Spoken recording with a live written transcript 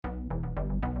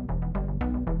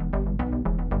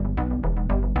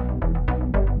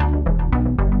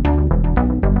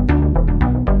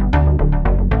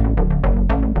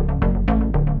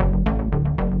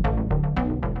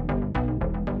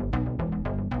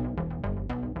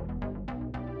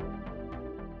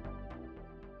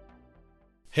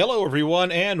Hello,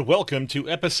 everyone, and welcome to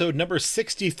episode number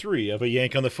 63 of A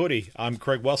Yank on the Footy. I'm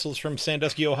Craig Wessels from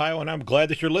Sandusky, Ohio, and I'm glad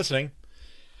that you're listening.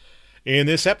 In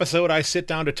this episode, I sit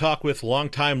down to talk with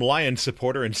longtime Lions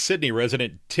supporter and Sydney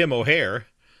resident Tim O'Hare.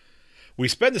 We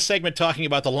spend the segment talking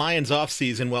about the Lions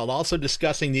offseason while also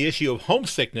discussing the issue of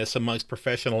homesickness amongst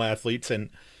professional athletes and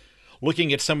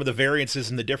looking at some of the variances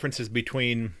and the differences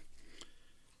between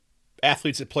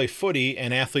athletes that play footy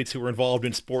and athletes who are involved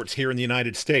in sports here in the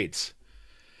United States.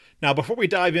 Now, before we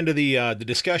dive into the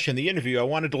discussion, the interview, I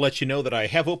wanted to let you know that I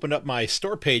have opened up my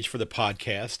store page for the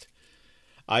podcast.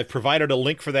 I've provided a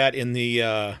link for that in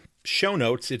the show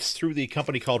notes. It's through the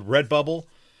company called Redbubble,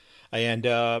 and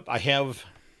I have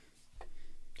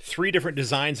 3 different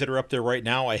designs that are up there right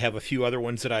now. I have a few other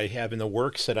ones that I have in the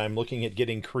works that I'm looking at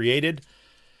getting created.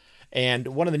 And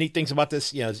one of the neat things about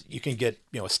this, is you can get,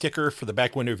 a sticker for the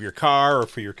back window of your car or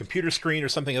for your computer screen or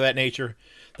something of that nature.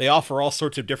 They offer all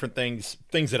sorts of different things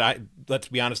that let's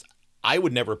be honest, I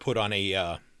would never put on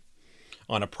a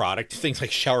product. Things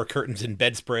like shower curtains and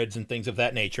bedspreads and things of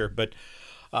that nature. But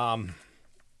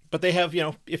they have,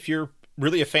 if you're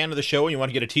really a fan of the show and you want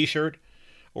to get a T-shirt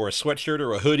or a sweatshirt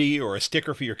or a hoodie or a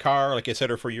sticker for your car, like I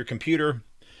said, or for your computer,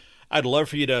 I'd love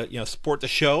for you to, support the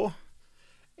show.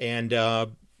 And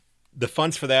the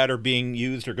funds for that are going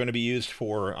to be used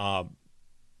for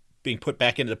being put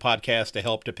back into the podcast to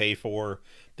help to pay for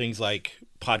things like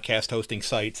podcast hosting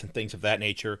sites and things of that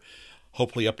nature.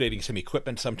 Hopefully updating some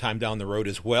equipment sometime down the road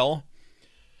as well.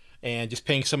 And just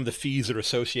paying some of the fees that are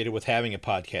associated with having a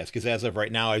podcast. Because as of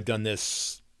right now, I've done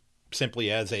this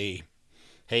simply as hey,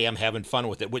 I'm having fun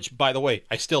with it. Which, by the way,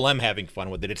 I still am having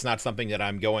fun with it. It's not something that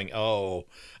I'm going,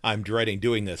 I'm dreading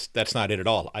doing this. That's not it at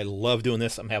all. I love doing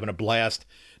this. I'm having a blast.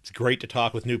 It's great to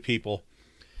talk with new people.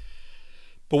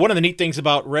 But one of the neat things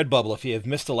about Redbubble, if you have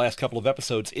missed the last couple of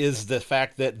episodes, is the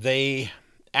fact that they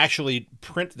actually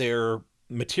print their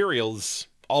materials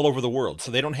all over the world.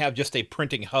 So they don't have just a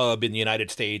printing hub in the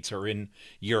United States or in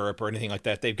Europe or anything like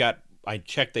that. I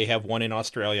checked, they have one in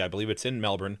Australia. I believe it's in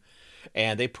Melbourne.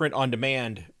 And they print on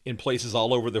demand in places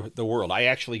all over the world. I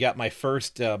actually got my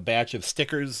first batch of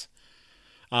stickers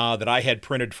that I had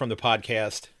printed from the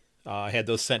podcast. I had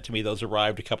those sent to me. Those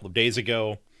arrived a couple of days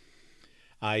ago.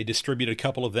 I distributed a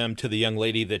couple of them to the young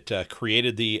lady that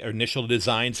created the initial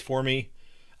designs for me.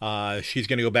 She's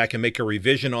going to go back and make a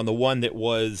revision on the one that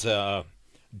was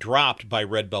dropped by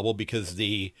Redbubble because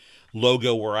the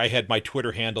logo where I had my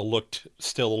Twitter handle looked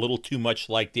still a little too much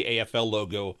like the AFL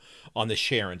logo on the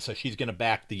Sharon. So she's going to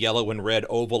back the yellow and red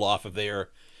oval off of there,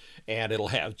 and it'll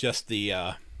have just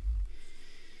the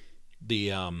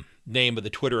name of the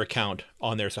Twitter account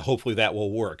on there. So hopefully that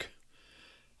will work.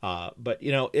 But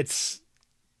it's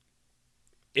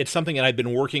something that I've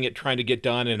been working at trying to get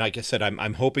done, and like I said,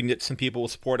 I'm hoping that some people will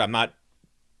support. I'm not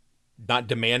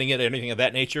demanding it or anything of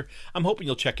that nature. I'm hoping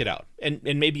you'll check it out, and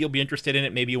maybe you'll be interested in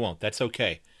it. Maybe you won't. That's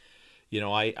okay.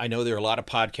 I know there are a lot of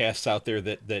podcasts out there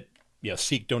that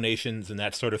seek donations and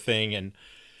that sort of thing, and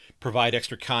provide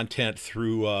extra content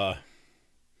through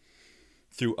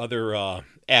other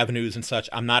avenues and such.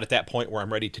 I'm not at that point where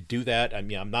I'm ready to do that. I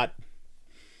mean,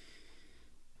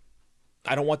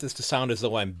 I don't want this to sound as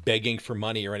though I'm begging for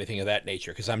money or anything of that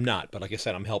nature, because I'm not. But like I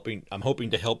said, I'm hoping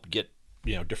to help get,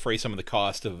 defray some of the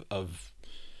cost of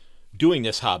doing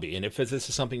this hobby. And if this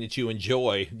is something that you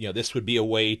enjoy, this would be a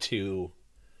way to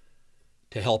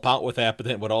help out with that, but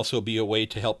then it would also be a way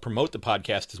to help promote the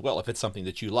podcast as well, if it's something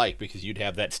that you like, because you'd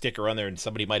have that sticker on there and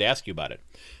somebody might ask you about it.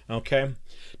 Okay.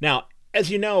 Now, as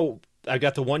you know, I've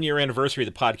got the 1-year anniversary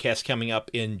of the podcast coming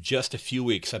up in just a few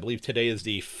weeks. I believe today is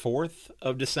the 4th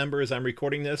of December as I'm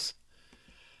recording this.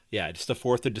 Yeah, it's the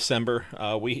 4th of December.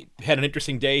 We had an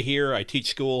interesting day here. I teach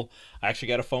school. I actually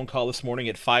got a phone call this morning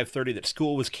at 5:30 that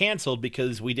school was canceled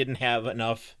because we didn't have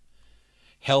enough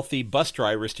healthy bus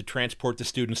drivers to transport the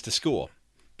students to school.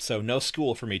 So no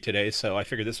school for me today, so I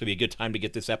figured this would be a good time to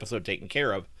get this episode taken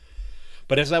care of.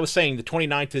 But as I was saying, the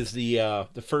 29th is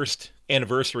the first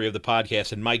anniversary of the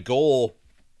podcast, and my goal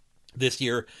this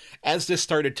year, as this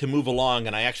started to move along,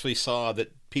 and I actually saw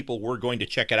that people were going to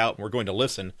check it out and were going to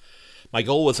listen, my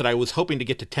goal was that I was hoping to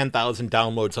get to 10,000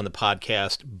 downloads on the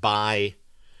podcast by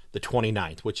the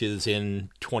 29th, which is in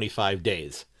 25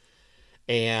 days.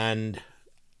 And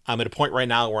I'm at a point right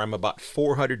now where I'm about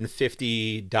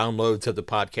 450 downloads of the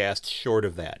podcast short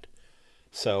of that.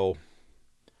 So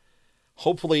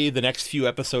hopefully the next few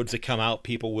episodes that come out,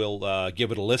 people will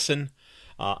give it a listen.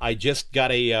 I just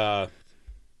got a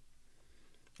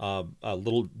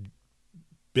little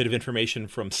bit of information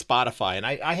from Spotify, and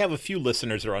I have a few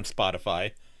listeners that are on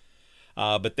Spotify.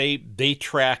 But they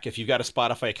track, if you've got a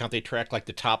Spotify account, they track like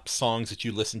the top songs that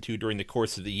you listen to during the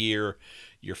course of the year,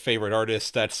 your favorite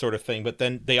artists, that sort of thing. But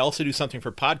then they also do something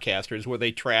for podcasters where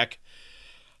they track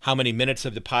how many minutes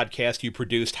of the podcast you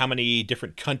produced, how many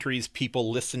different countries people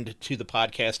listened to the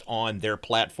podcast on their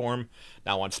platform.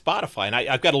 Now on Spotify, and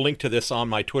I've got a link to this on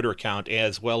my Twitter account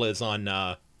as well as on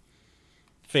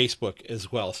Facebook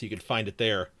as well, so you can find it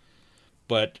there.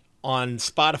 But on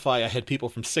Spotify, I had people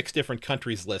from 6 different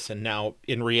countries listen. Now,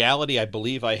 in reality, I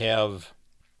believe I have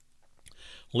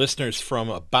listeners from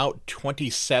about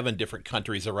 27 different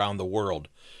countries around the world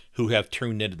who have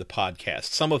tuned into the podcast.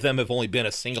 Some of them have only been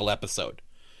a single episode.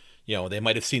 You know, they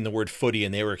might have seen the word footy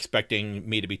and they were expecting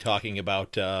me to be talking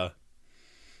about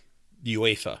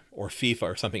UEFA or FIFA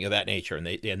or something of that nature. And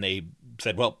they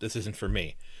said, well, this isn't for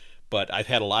me. But I've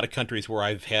had a lot of countries where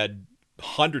I've had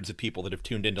hundreds of people that have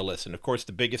tuned in to listen. Of course,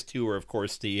 the biggest two are, of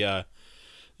course, the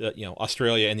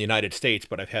Australia and the United States.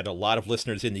 But I've had a lot of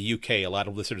listeners in the UK, a lot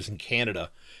of listeners in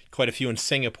Canada, quite a few in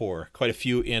Singapore, quite a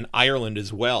few in Ireland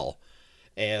as well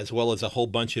as a whole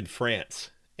bunch in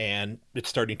France. And it's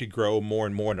starting to grow more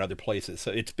and more in other places.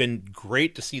 So it's been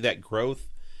great to see that growth.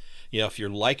 You know, if you're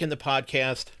liking the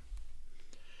podcast,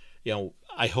 you know,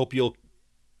 I hope you'll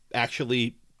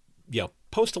actually, you know,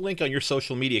 post a link on your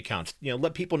social media accounts. You know,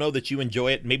 let people know that you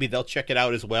enjoy it. Maybe they'll check it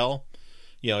out as well.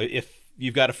 You know, if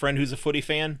you've got a friend who's a footy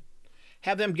fan,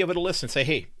 have them give it a listen. Say,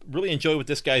 hey, really enjoy what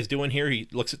this guy's doing here. He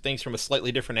looks at things from a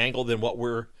slightly different angle than what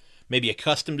we're maybe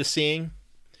accustomed to seeing.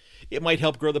 It might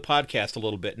help grow the podcast a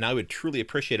little bit, and I would truly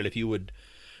appreciate it if you would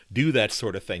do that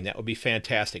sort of thing. That would be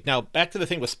fantastic. Now, back to the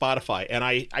thing with Spotify, and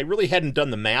I really hadn't done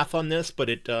the math on this, but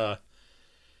it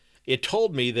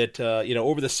told me that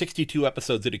over the 62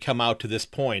 episodes that had come out to this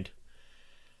point,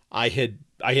 I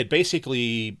had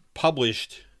basically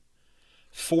published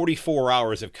 44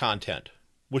 hours of content,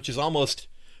 which is almost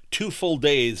 2 full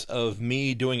days of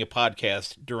me doing a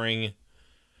podcast during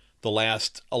the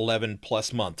last 11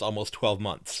 plus months, almost 12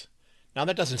 months. Now,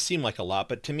 that doesn't seem like a lot,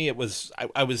 but to me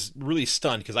I was really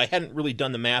stunned because I hadn't really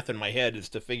done the math in my head as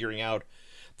to figuring out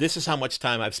this is how much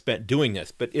time I've spent doing this.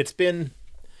 But it's been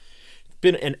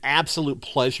an absolute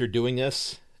pleasure doing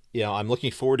this. You know, I'm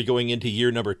looking forward to going into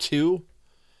year number 2.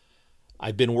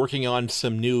 I've been working on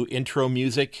some new intro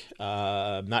music.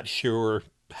 I'm not sure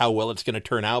how well it's going to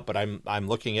turn out, but I'm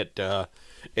looking at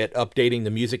updating the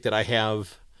music that I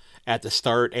have at the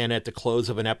start and at the close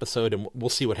of an episode, and we'll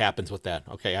see what happens with that.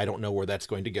 Okay, I don't know where that's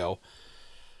going to go.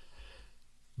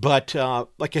 But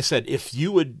like I said, if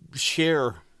you would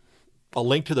share a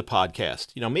link to the podcast,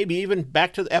 you know, maybe even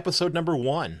back to episode number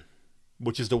 1,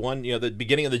 which is the one, you know, the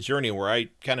beginning of the journey where I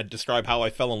kind of describe how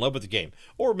I fell in love with the game.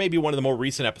 Or maybe one of the more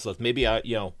recent episodes. Maybe,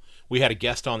 we had a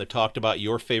guest on that talked about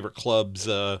your favorite club's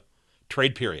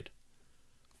trade period.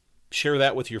 Share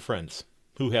that with your friends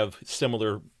who have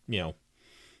similar,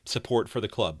 support for the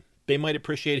club. They might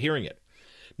appreciate hearing it.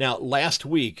 Now, last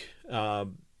week,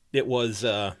 it was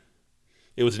an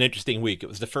interesting week. It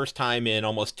was the first time in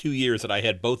almost 2 years that I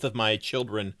had both of my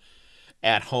children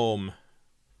at home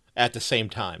at the same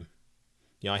time.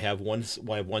 You know, I have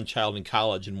one child in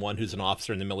college and one who's an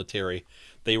officer in the military.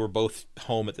 They were both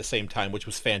home at the same time, which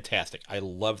was fantastic. I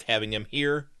loved having them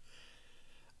here.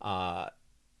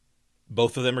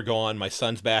 Both of them are gone. My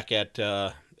son's back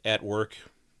at work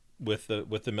with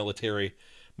the military.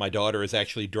 My daughter is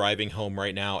actually driving home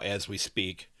right now as we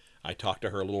speak. I talked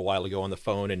to her a little while ago on the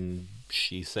phone, and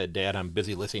she said, "Dad, I'm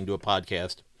busy listening to a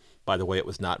podcast." By the way, it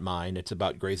was not mine. It's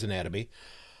about Grey's Anatomy.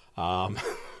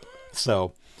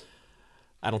 So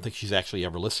I don't think she's actually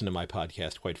ever listened to my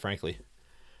podcast, quite frankly.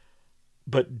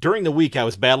 But during the week, I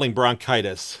was battling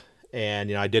bronchitis,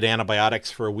 and I did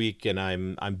antibiotics for a week, and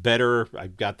I'm better. I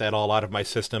got that all out of my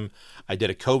system. I did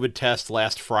a COVID test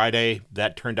last Friday.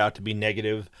 That turned out to be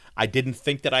negative. I didn't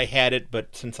think that I had it,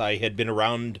 but since I had been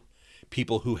around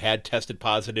people who had tested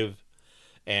positive,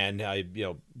 and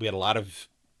we had a lot of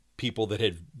people that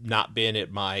had not been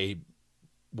at my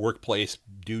workplace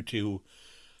due to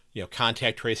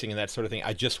contact tracing and that sort of thing.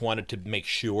 I just wanted to make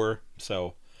sure.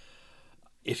 So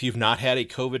if you've not had a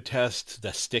COVID test,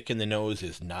 the stick in the nose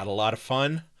is not a lot of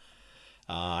fun.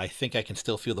 I think I can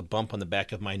still feel the bump on the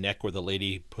back of my neck where the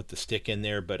lady put the stick in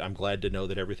there, but I'm glad to know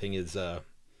that everything is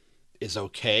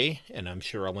okay, and I'm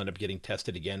sure I'll end up getting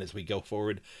tested again as we go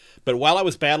forward. But while I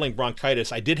was battling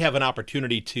bronchitis, I did have an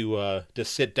opportunity to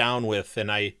sit down with, and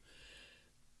I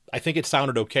think it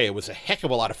sounded okay. It was a heck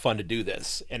of a lot of fun to do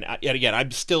this. And yet again,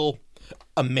 I'm still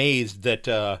amazed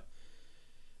that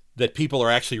people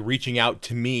are actually reaching out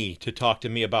to me to talk to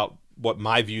me about what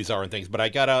my views are and things. But I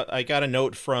got a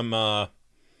note from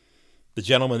the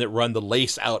gentleman that run the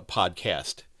Lace Out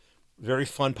podcast. Very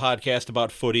fun podcast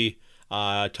about footy.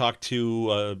 Talked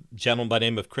to a gentleman by the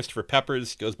name of Christopher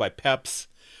Peppers, goes by Peps.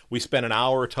 We spent an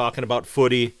hour talking about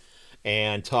footy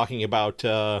and talking about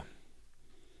the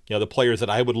players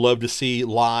that I would love to see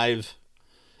live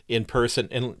in person.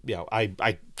 And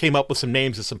I came up with some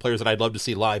names of some players that I'd love to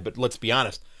see live. But let's be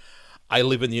honest, I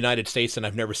live in the United States and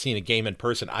I've never seen a game in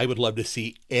person. I would love to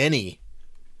see any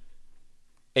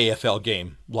AFL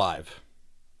game live.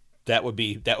 That would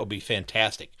be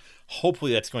fantastic.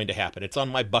 Hopefully that's going to happen. It's on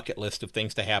my bucket list of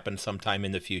things to happen sometime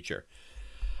in the future.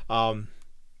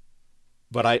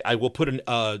 But I will put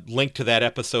a link to that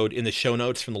episode in the show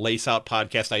notes from the Lace Out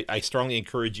podcast. I strongly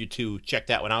encourage you to check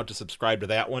that one out, to subscribe to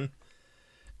that one.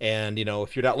 And,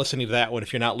 if you're not listening to that one,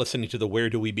 if you're not listening to the Where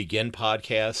Do We Begin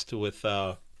podcast with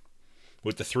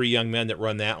the three young men that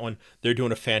run that one, they're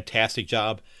doing a fantastic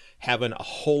job, having a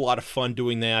whole lot of fun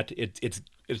doing that. It's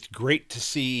great to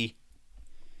see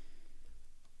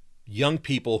young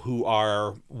people who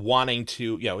are wanting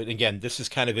to, and again, this is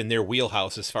kind of in their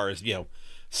wheelhouse as far as,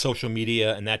 social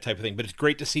media and that type of thing, but it's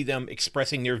great to see them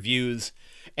expressing their views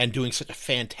and doing such a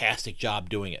fantastic job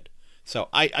doing it. So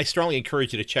I strongly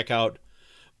encourage you to check out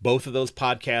both of those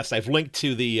podcasts. I've linked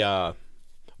to the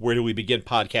Where Do We Begin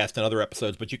podcast and other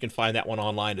episodes, but you can find that one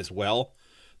online as well.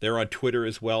 They're on Twitter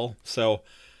as well. So,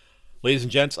 ladies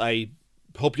and gents, I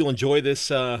hope you'll enjoy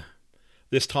this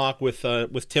this talk with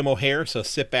Tim O'Hare. So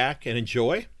sit back and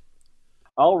enjoy.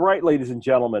 All right, ladies and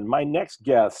gentlemen, my next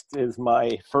guest is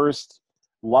my first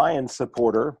Lions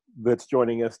supporter that's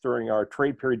joining us during our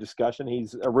trade period discussion.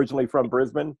 He's originally from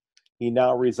Brisbane. He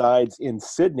now resides in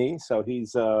Sydney, so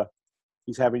he's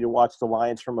having to watch the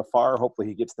Lions from afar. Hopefully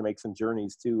he gets to make some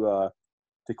journeys to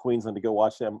Queensland to go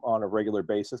watch them on a regular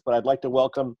basis. But I'd like to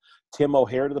welcome Tim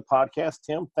O'Hare to the podcast.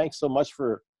 Tim, thanks so much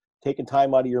for taking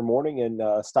time out of your morning and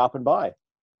stopping by.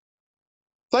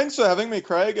 Thanks for having me,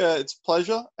 Craig. It's a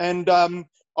pleasure. And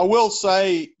I will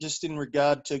say, just in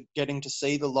regard to getting to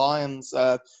see the Lions,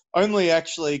 only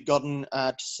actually gotten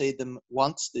to see them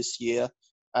once this year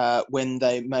when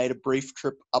they made a brief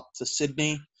trip up to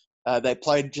Sydney. They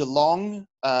played Geelong,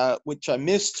 which I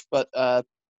missed, but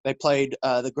they played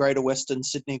the Greater Western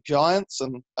Sydney Giants.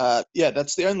 And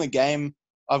that's the only game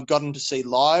I've gotten to see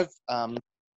live,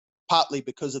 partly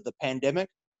because of the pandemic.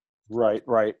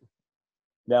 Right.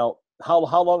 Now,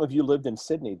 how long have you lived in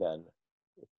Sydney then?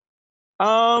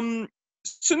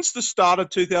 Since the start of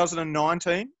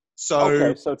 2019. So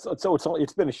okay, so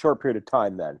it's been a short period of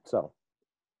time then. So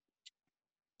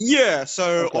yeah,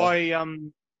 so okay.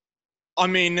 I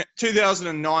mean,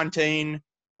 2019,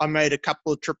 I made a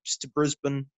couple of trips to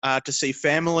Brisbane to see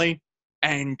family,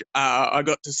 and I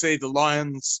got to see the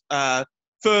Lions'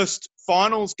 first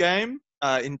finals game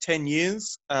in 10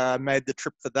 years. Made the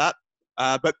trip for that.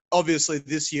 But obviously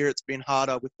this year it's been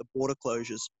harder with the border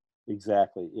closures.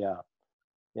 Exactly, yeah.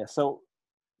 So,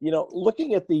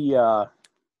 looking at the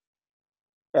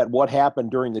at what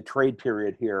happened during the trade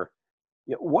period here,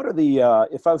 what are the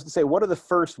if I was to say, what are the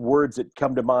first words that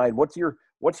come to mind? What's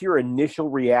your initial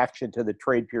reaction to the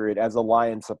trade period as a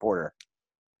Lions supporter?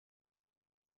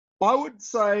 I would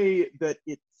say that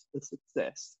it's a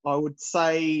success. I would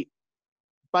say,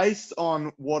 based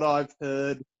on what I've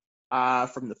heard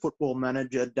from the football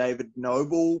manager, David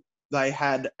Noble, they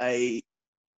had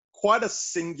quite a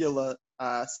singular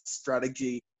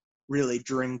strategy really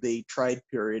during the trade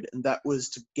period, and that was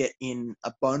to get in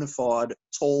a bona fide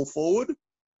tall forward,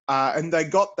 and they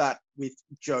got that with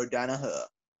Joe Danaher.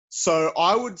 So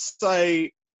I would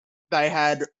say they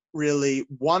had really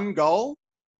one goal,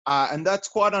 and that's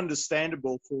quite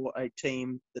understandable for a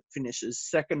team that finishes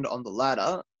second on the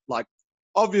ladder. Like,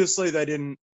 obviously they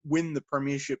didn't win the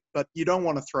premiership, but you don't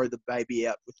want to throw the baby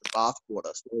out with the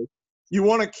bathwater. So you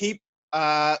want to keep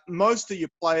most of your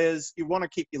players, you want to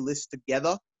keep your list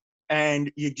together,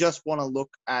 and you just want to look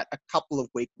at a couple of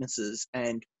weaknesses.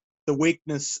 And the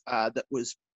weakness that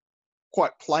was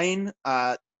quite plain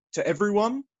to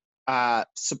everyone,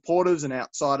 supporters and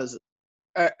outsiders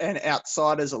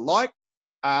alike,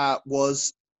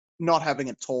 was not having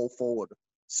a tall forward.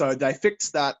 So they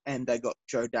fixed that, and they got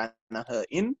Joe Danaher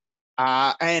in.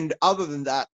 And other than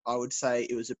that, I would say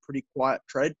it was a pretty quiet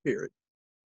trade period.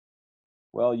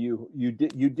 Well, you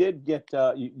did get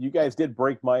you guys did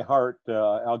break my heart.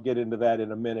 I'll get into that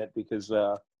in a minute because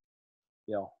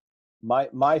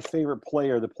my favorite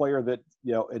player, the player that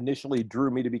initially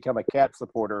drew me to become a Cat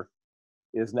supporter,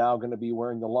 is now going to be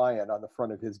wearing the lion on the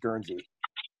front of his Guernsey.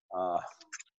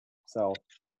 So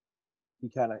he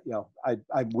kind of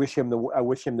I wish him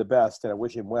the best, and I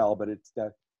wish him well, but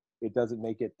it doesn't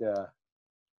make it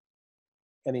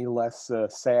any less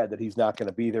sad that he's not going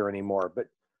to be there anymore. But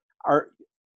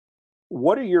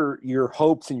What are your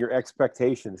hopes and your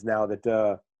expectations now that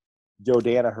Joe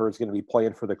Danaher is going to be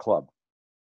playing for the club?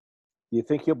 Do you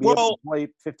think he'll be able Well, to play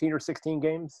 15 or 16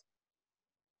 games?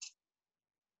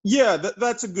 yeah,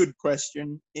 that's a good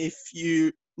question. If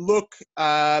you look,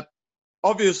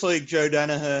 obviously Joe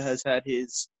Danaher has had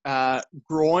his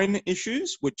groin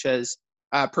issues, which has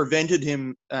prevented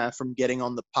him from getting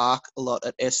on the park a lot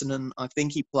at Essendon. I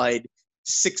think he played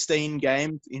 16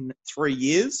 games in 3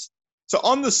 years. So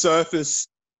on the surface,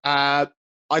 I'd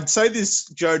say this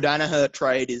Joe Danaher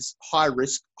trade is high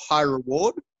risk, high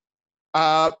reward.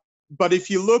 But if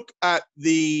you look at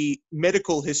the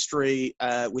medical history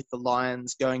with the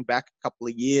Lions going back a couple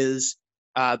of years,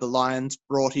 the Lions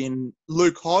brought in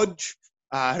Luke Hodge,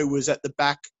 who was at the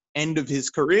back end of his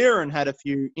career and had a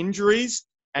few injuries,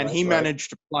 and he managed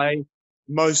to play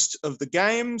most of the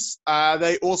games.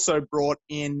 They also brought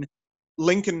in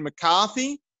Lincoln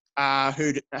McCarthy,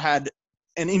 who'd had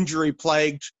an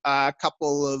injury-plagued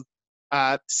couple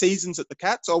of seasons at the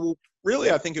Cats. Oh,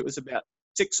 well, I think it was about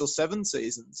 6 or 7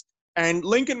 seasons. And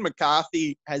Lincoln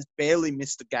McCarthy has barely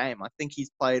missed a game. I think he's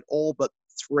played all but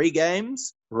 3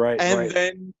 games.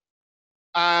 Then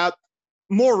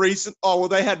more recent,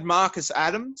 they had Marcus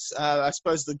Adams. I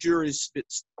suppose the jury's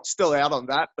still out on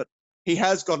that, but he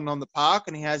has gotten on the park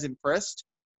and he has impressed.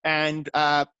 And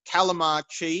Calamar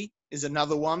Chi is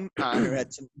another one who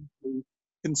had some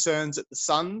concerns at the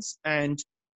Suns. And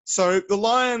so the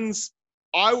Lions,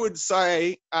 I would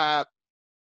say,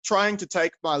 trying to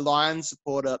take my Lions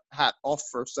supporter hat off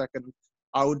for a second,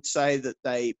 I would say that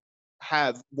they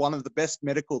have one of the best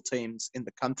medical teams in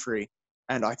the country.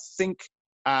 And I think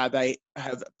they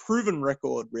have a proven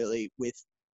record, really, with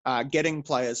getting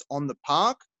players on the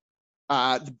park.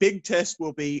 The big test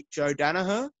will be Joe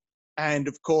Danaher. And,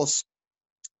 of course,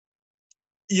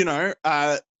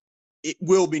 it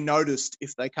will be noticed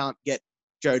if they can't get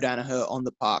Joe Danaher on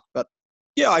the park. But,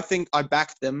 yeah, I think I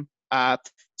back them.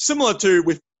 Similar to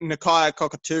with Nakia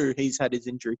Cockatoo, he's had his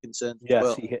injury concerns as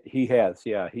well. Yes, he has.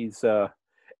 Yeah, he's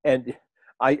and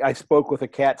I spoke with a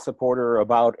Cat supporter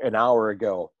about an hour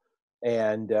ago,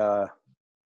 and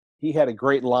he had a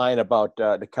great line about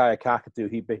Nakia Cockatoo.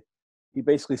 He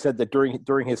basically said that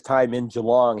during his time in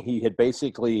Geelong, he had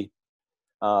basically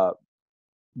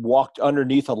walked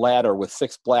underneath a ladder with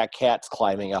 6 black cats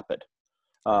climbing up it.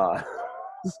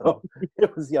 So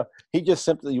it was, he just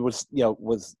simply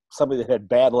was somebody that had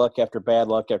bad luck after bad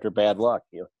luck after bad luck.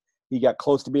 He got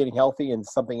close to being healthy and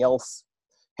something else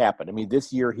happened. I mean,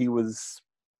 this year he was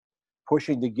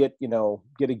pushing to get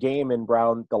a game in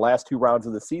the last 2 rounds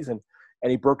of the season,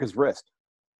 and he broke his wrist.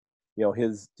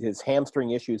 His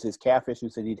hamstring issues, his calf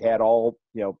issues that he'd had all,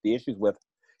 the issues with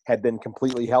had been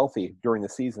completely healthy during the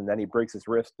season. Then he breaks his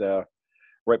wrist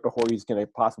right before he's going to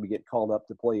possibly get called up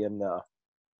to play in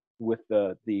with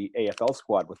the AFL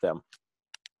squad with them.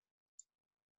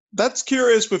 That's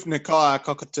curious with Nakia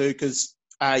Cockatoo because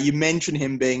you mentioned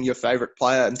him being your favourite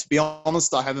player, and to be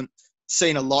honest, I haven't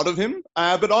seen a lot of him.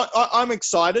 But I'm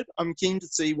excited. I'm keen to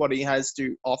see what he has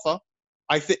to offer.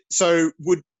 I think so.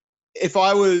 If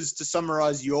I was to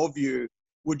summarise your view,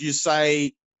 would you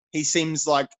say he seems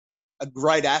like a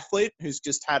great athlete who's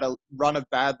just had a run of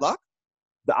bad luck?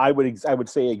 I would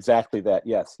say exactly that.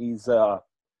 Yes, he's.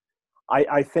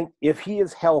 I think if he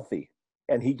is healthy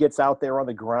and he gets out there on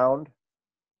the ground,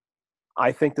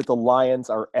 I think that the Lions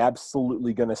are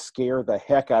absolutely going to scare the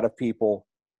heck out of people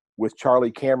with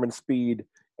Charlie Cameron's speed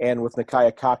and with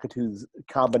Nakia Cockatoo's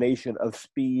combination of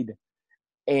speed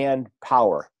and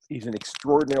power. He's an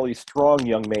extraordinarily strong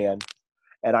young man.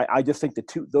 And I just think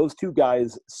those two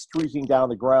guys streaking down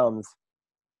the grounds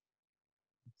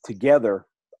together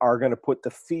are going to put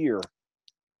the fear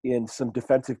in some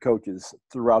defensive coaches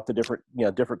throughout the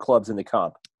different clubs in the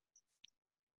comp.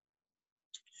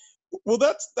 Well,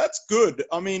 that's good.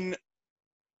 I mean,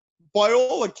 by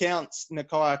all accounts,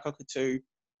 Nakia Cockatoo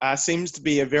seems to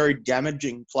be a very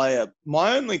damaging player.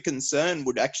 My only concern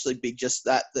would actually be just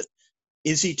that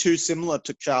is he too similar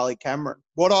to Charlie Cameron?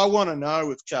 What I want to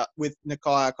know with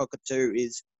Nakia Cockatoo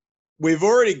is we've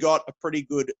already got a pretty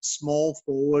good small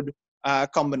forward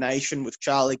combination with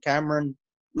Charlie Cameron,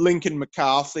 Lincoln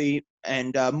McCarthy,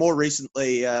 and more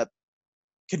recently,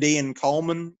 Kadean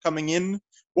Coleman coming in.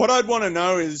 What I'd want to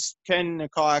know is, can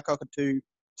Nakia Cockatoo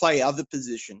play other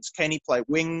positions? Can he play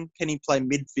wing? Can he play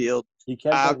midfield?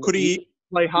 Could he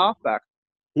play halfback?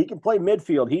 He can play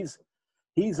midfield.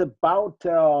 He's about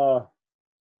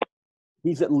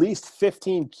he's at least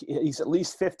 15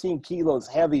 kilos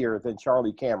heavier than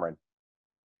Charlie Cameron.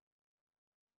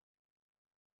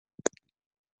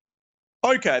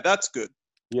 Okay, that's good.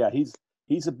 Yeah,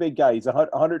 he's a big guy. He's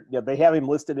 100. Yeah, they have him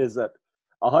listed as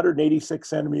 186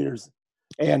 centimeters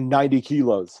and 90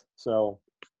 kilos. So,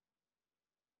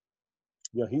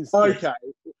 he's Okay.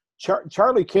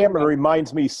 Charlie Cameron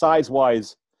reminds me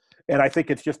size-wise, and I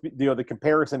think it's just the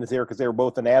comparison is there because they were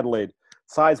both in Adelaide.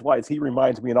 Size-wise, he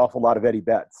reminds me an awful lot of Eddie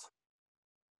Betts.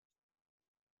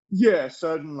 Yeah,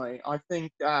 certainly. I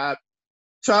think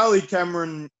Charlie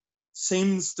Cameron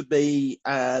seems to be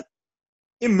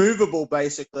immovable,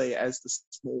 basically, as the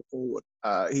small forward.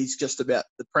 He's just about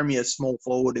the premier small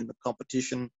forward in the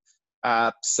competition.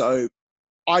 So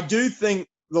I do think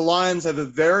the Lions have a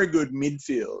very good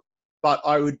midfield, but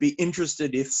I would be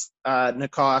interested if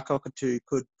Nakia Cockatoo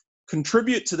could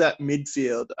contribute to that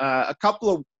midfield. A couple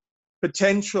of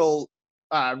potential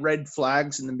red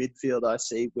flags in the midfield I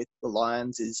see with the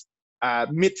Lions is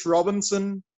Mitch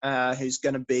Robinson, who's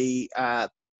going to be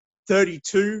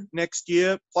 32 next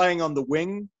year, playing on the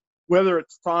wing. Whether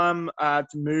it's time to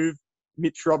move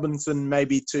Mitch Robinson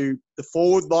maybe to the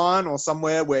forward line or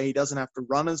somewhere where he doesn't have to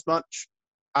run as much.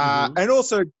 And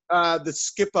also the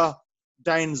skipper,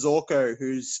 Dane Zorko,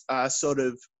 who's sort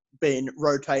of been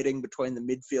rotating between the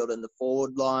midfield and the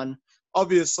forward line.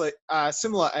 Obviously,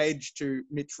 similar age to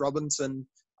Mitch Robinson.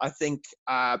 I think,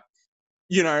 as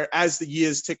the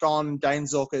years tick on, Dane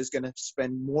Zorko is going to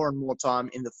spend more and more time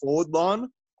in the forward line,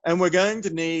 and we're going to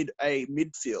need a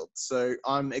midfield. So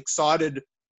I'm excited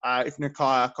if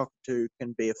Nakia Cockatoo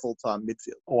can be a full-time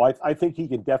midfield. Oh, I think he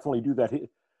can definitely do that.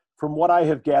 From what I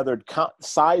have gathered,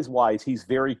 size-wise, he's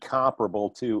very comparable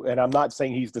to, and I'm not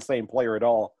saying he's the same player at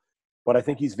all, but I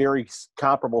think he's very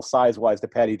comparable size-wise to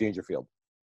Paddy Dangerfield.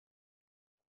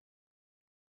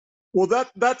 Well,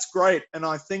 that's great, and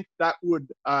I think that would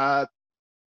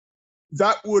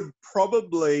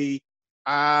probably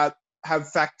have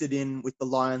factored in with the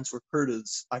Lions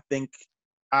recruiters. I think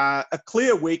a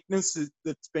clear weakness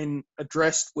that's been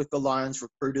addressed with the Lions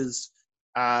recruiters.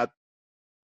 We're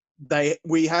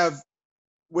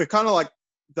kind of like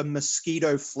the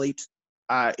mosquito fleet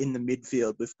in the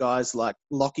midfield with guys like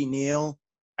Lachie Neale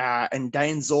and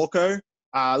Dane Zorko.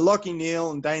 Lachie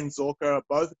Neale and Dane Zorko are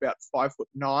both about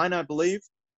 5'9", I believe,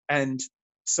 and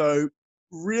so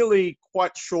really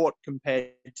quite short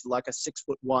compared to like a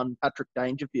 6'1" Patrick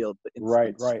Dangerfield, for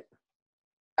instance. Right.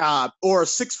 Or a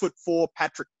 6'4"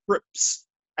 Patrick Cripps.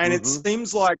 And it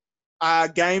seems like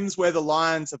games where the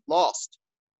Lions have lost.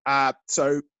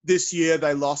 So this year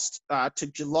they lost to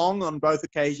Geelong on both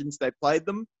occasions they played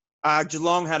them.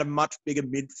 Geelong had a much bigger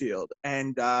midfield.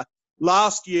 And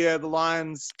last year the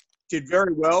Lions did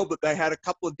very well, but they had a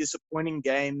couple of disappointing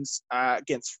games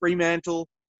against Fremantle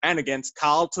and against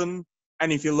Carlton.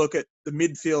 And if you look at the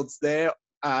midfields there,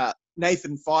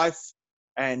 Nathan Fife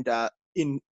and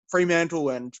in Fremantle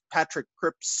and Patrick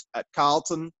Cripps at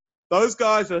Carlton, those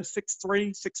guys are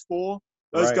 6'3", 6'4".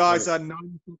 Those guys are 90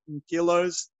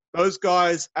 kilos. Those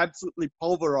guys absolutely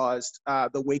pulverized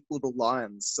the weak little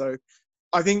Lions. So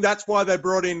I think that's why they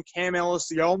brought in Cam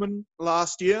Ellis-Yeoman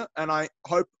last year, and I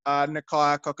hope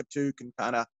Nakia Cockatoo can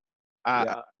kind of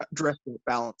address that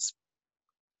balance.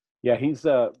 Yeah, he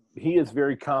is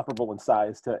very comparable in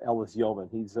size to Ellis-Yeoman.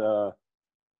 He's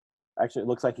actually, it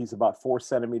looks like he's about 4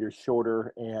 centimeters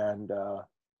shorter and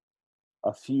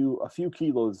a few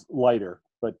kilos lighter.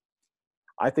 But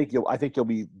I think you'll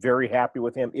be very happy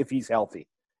with him if he's healthy.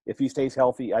 If he stays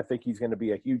healthy, I think he's going to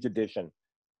be a huge addition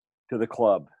to the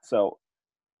club. So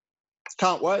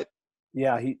can't wait.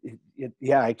 Yeah,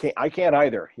 I can't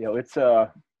either. It's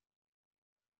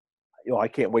I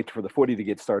can't wait for the footy to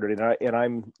get started,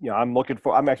 I'm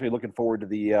actually looking forward to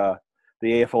the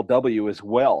AFLW as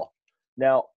well.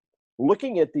 Now,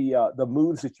 looking at the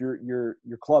moves that your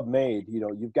club made,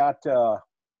 you've got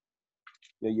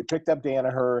you picked up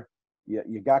Danaher,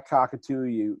 you got Cockatoo,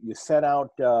 you sent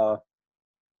out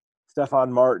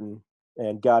Stefan Martin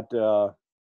and got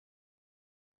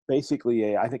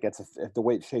basically I think that's the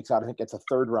way it shakes out. I think it's a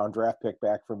 3rd round draft pick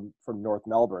back from North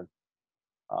Melbourne.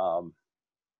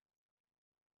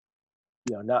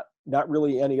 Not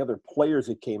really any other players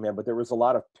that came in, but there was a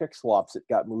lot of pick swaps that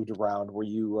got moved around where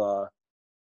you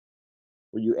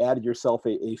added yourself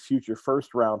a future 1st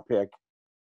round pick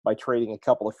by trading a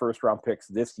couple of 1st round picks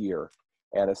this year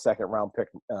and a 2nd round pick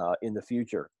in the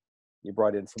future. You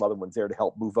brought in some other ones there to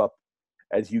help move up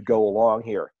as you go along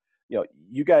here.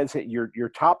 You guys, your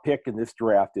top pick in this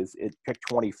draft is pick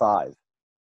 25,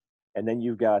 and then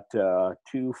you've got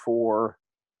 2, 4,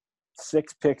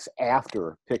 6 picks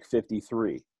after pick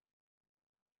 53.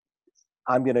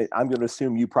 I'm gonna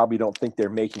assume you probably don't think they're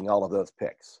making all of those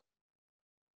picks.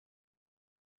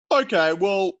 Okay,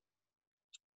 well,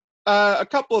 a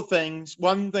couple of things.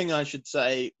 One thing I should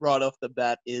say right off the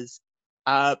bat is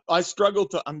I struggle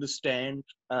to understand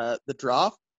the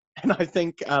draft, and I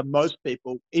think most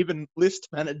people, even list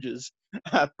managers,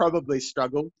 probably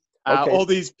struggle. Okay. All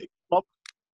these pick flop,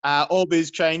 all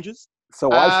these changes.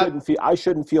 So I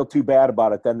shouldn't feel too bad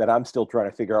about it then, that I'm still trying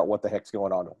to figure out what the heck's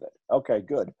going on with it. Okay,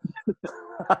 good.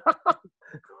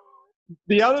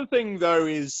 The other thing, though,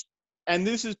 is, and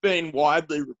this has been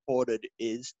widely reported,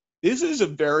 is this is a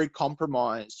very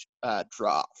compromised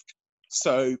draft.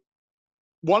 So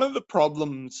one of the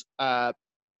problems,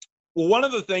 one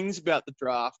of the things about the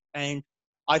draft, and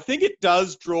I think it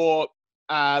does draw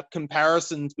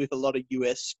comparisons with a lot of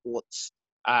US sports,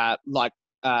 like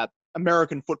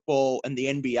American football and the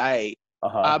NBA.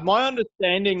 My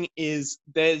understanding is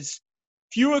there's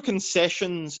fewer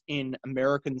concessions in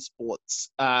American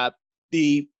sports.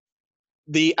 The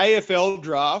AFL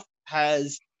draft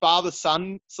has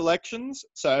father-son selections.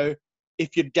 So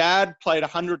if your dad played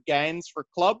 100 games for a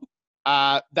club,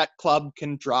 that club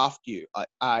can draft you.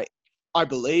 I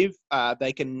believe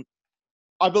they can.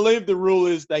 I believe the rule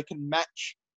is they can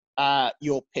match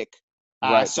your pick.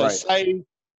 So right.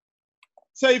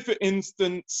 Say for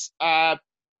instance,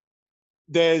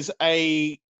 there's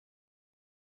I've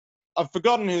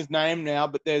forgotten his name now,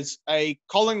 but there's a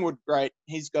Collingwood great.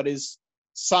 He's got his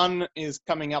son is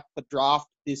coming up for draft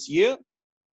this year.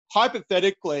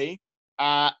 Hypothetically,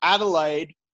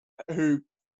 Adelaide, who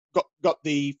got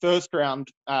the first round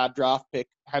draft pick,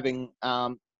 having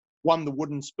won the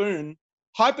wooden spoon,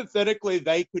 hypothetically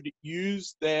they could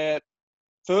use their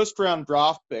first round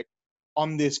draft pick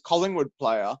on this Collingwood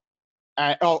player,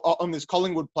 on this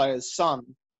Collingwood player's son,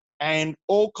 and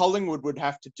all Collingwood would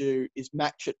have to do is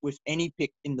match it with any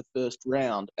pick in the first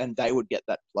round, and they would get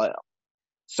that player.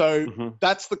 So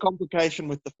that's the complication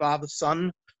with the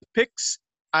father-son picks.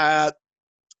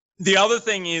 The other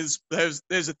thing is there's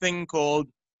a thing called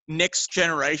Next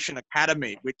Generation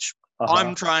Academy, which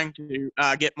I'm trying to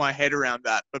get my head around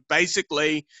that. But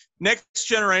basically, Next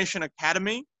Generation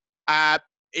Academy,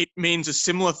 it means a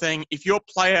similar thing. If your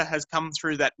player has come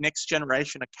through that Next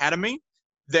Generation Academy,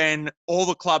 then all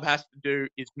the club has to do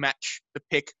is match the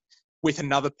pick with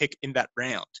another pick in that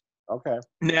round. Okay.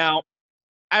 Now,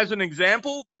 as an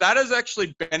example, that has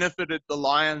actually benefited the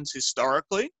Lions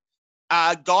historically.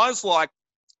 Guys like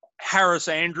Harris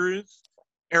Andrews,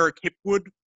 Eric Hipwood,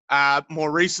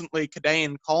 more recently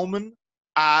Kadayan Coleman,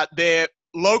 they're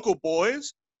local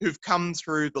boys who've come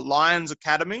through the Lions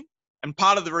Academy. And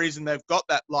part of the reason they've got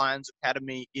that Lions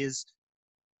Academy is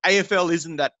AFL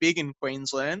isn't that big in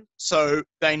Queensland, so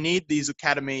they need these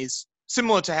academies,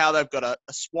 similar to how they've got a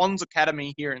Swans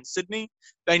Academy here in Sydney.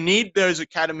 They need those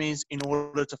academies in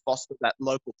order to foster that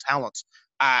local talent.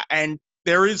 And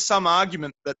there is some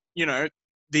argument that,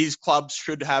 these clubs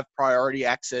should have priority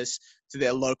access to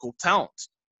their local talent.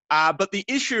 But the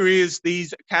issue is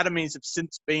these academies have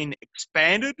since been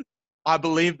expanded. I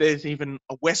believe there's even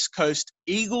a West Coast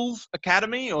Eagles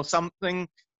Academy or something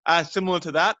similar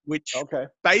to that, which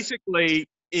basically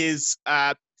is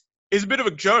a bit of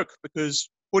a joke because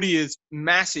footy is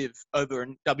massive over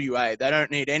in WA. They don't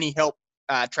need any help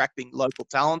attracting local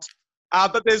talent.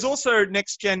 But there's also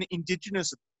next-gen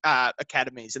Indigenous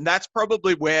academies, and that's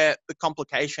probably where the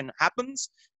complication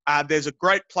happens. There's a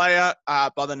great player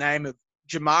by the name of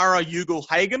Jamara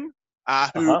Ugle-Hagan,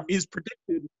 who is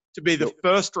predicted to be the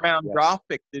first-round draft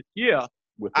pick this year.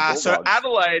 So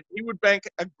Adelaide, he would make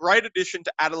a great addition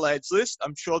to Adelaide's list.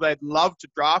 I'm sure they'd love to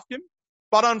draft him.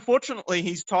 But unfortunately,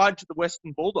 he's tied to the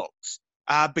Western Bulldogs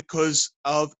because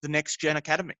of the Next Gen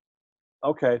Academy.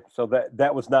 Okay, so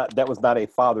that was not a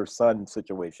father-son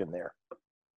situation there.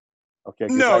 Okay.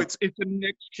 No, it's a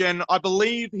Next Gen. I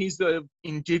believe he's of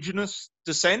Indigenous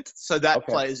descent, so that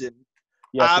plays in.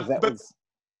 Yeah,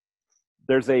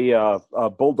 there's a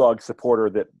Bulldog supporter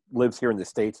that lives here in the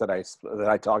States that I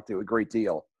talk to a great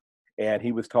deal, and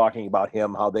he was talking about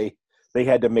how they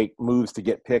had to make moves to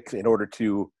get picks in order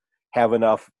to have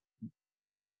enough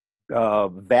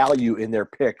value in their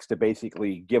picks to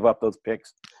basically give up those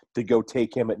picks to go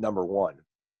take him at number one.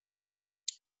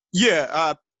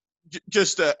 Yeah,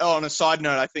 just on a side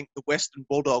note, I think the Western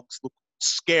Bulldogs look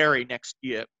scary next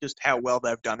year, just how well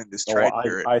they've done in this trade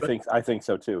period. I think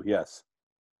so too, yes.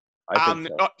 I think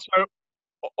so. So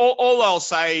all I'll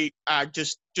say,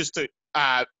 just to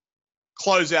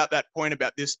close out that point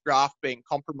about this draft being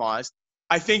compromised,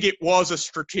 I think it was a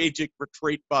strategic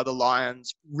retreat by the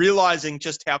Lions, realizing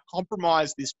just how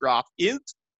compromised this draft is,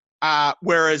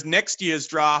 whereas next year's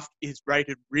draft is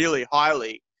rated really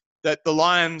highly, that the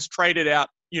Lions traded out,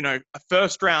 a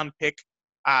first-round pick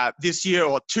this year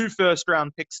or 2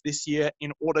 first-round picks this year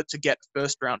in order to get a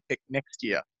first-round pick next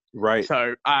year. Right.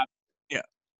 So,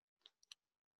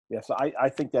 Yeah, so I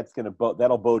think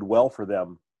that'll bode well for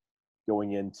them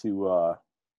going into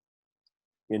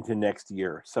into next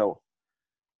year. So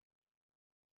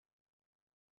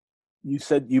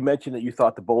you mentioned that you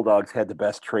thought the Bulldogs had the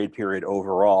best trade period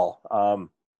overall.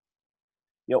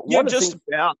 Yeah, One of the just things.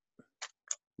 about.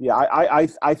 Yeah,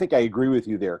 I think I agree with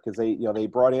you there, because they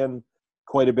brought in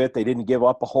quite a bit. They didn't give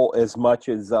up as much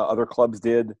as other clubs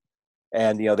did,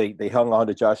 and they hung on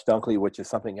to Josh Dunkley, which is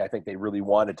something I think they really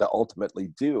wanted to ultimately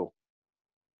do.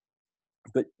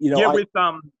 But Yeah,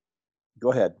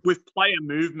 go ahead. with player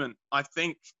movement, I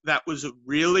think that was a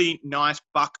really nice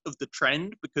buck of the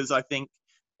trend, because I think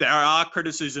there are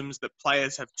criticisms that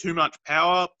players have too much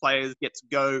power, players get to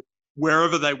go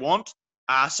wherever they want.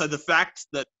 So the fact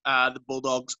that the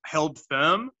Bulldogs held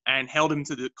firm and held him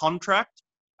to the contract,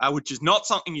 which is not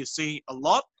something you see a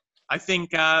lot, I think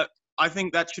that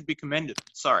should be commended.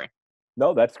 Sorry.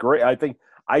 No, that's great. I think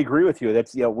I agree with you.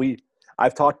 That's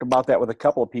I've talked about that with a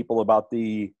couple of people about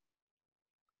the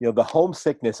the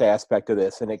homesickness aspect of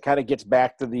this, and it kind of gets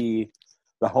back to the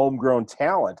homegrown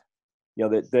talent.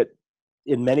 That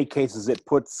in many cases it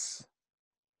puts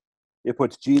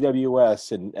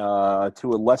GWS and to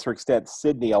a lesser extent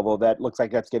Sydney, although that looks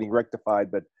like that's getting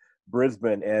rectified, but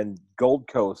Brisbane and Gold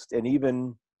Coast, and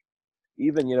even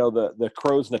the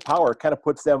Crows and the Power, kind of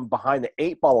puts them behind the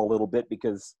eight ball a little bit,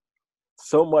 because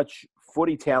so much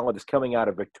footy talent is coming out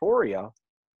of Victoria.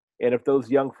 And if those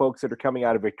young folks that are coming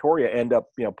out of Victoria end up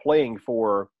playing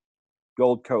for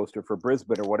Gold Coast or for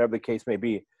Brisbane or whatever the case may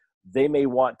be, they may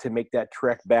want to make that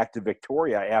trek back to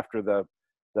Victoria after the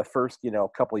first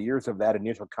couple of years of that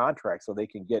initial contract, so they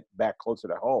can get back closer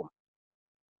to home.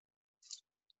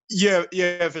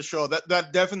 Yeah, for sure.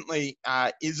 That definitely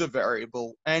is a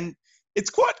variable, and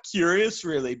it's quite curious,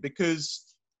 really,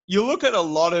 because you look at a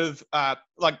lot of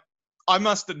like, I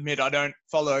must admit I don't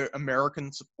follow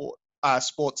American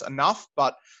sports enough,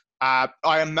 but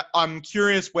I'm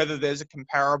curious whether there's a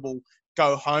comparable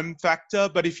go home factor.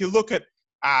 But if you look at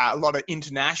a lot of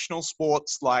international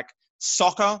sports like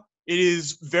soccer, it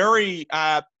is very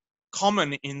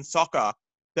common in soccer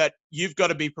that you've got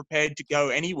to be prepared to go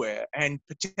anywhere. And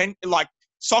like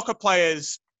soccer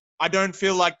players, I don't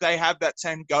feel like they have that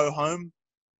same go home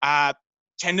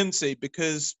tendency,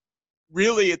 because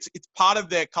really it's part of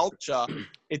their culture.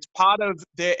 It's part of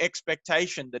their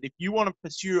expectation that if you want to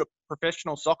pursue a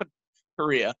professional soccer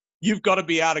career, you've got to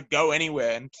be able to go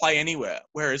anywhere and play anywhere.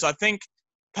 Whereas I think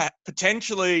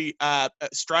potentially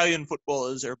Australian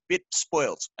footballers are a bit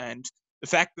spoilt, and the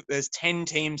fact that there's 10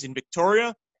 teams in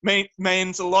Victoria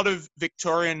means a lot of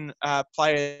Victorian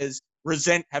players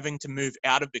resent having to move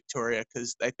out of Victoria,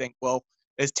 because they think, well,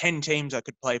 there's 10 teams I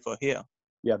could play for here.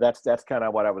 Yeah, that's kind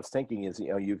of what I was thinking. Is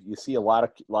you see a lot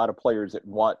of players that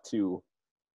want to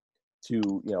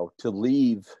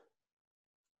leave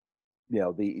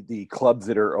the clubs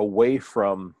that are away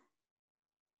from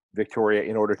Victoria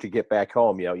in order to get back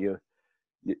home. You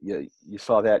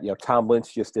saw that Tom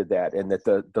Lynch just did that, and that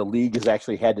the league has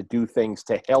actually had to do things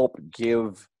to help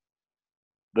give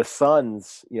the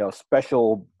Suns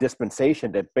special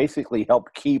dispensation to basically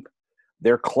help keep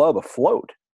their club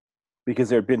afloat, because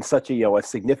there had been such a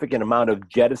significant amount of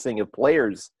jettisoning of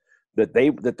players that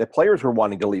the players were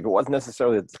wanting to leave. It wasn't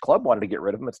necessarily that the club wanted to get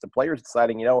rid of them. It's the players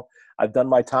deciding, I've done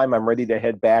my time. I'm ready to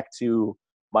head back to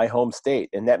my home state.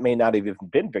 And that may not have even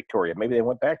been Victoria. Maybe they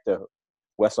went back to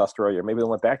West Australia. Maybe they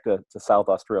went back to South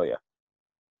Australia.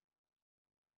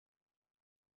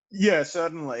 Yeah,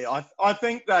 certainly. I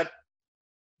think that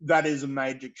is a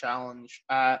major challenge.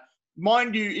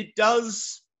 Mind you, it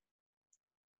does,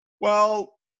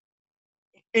 well,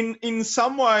 in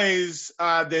some ways,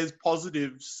 there's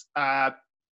positives.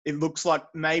 It looks like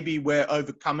maybe we're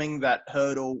overcoming that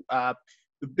hurdle.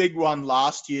 The big one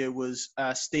last year was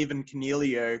Stephen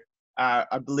Cornelio.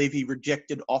 I believe he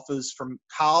rejected offers from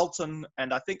Carlton,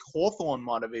 and I think Hawthorn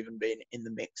might have even been in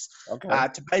the mix,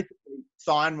 to basically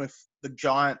sign with the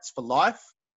Giants for life.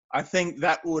 I think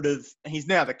that would have, he's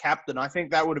now the captain, I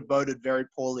think that would have boded very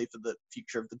poorly for the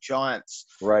future of the Giants.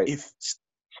 Right. If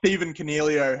Stephen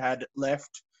Cornelio had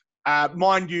left.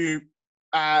 Mind you,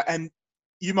 and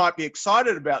you might be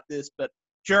excited about this, but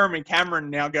Jeremy Cameron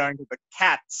now going to the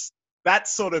Cats, that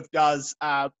sort of does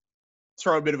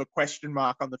throw a bit of a question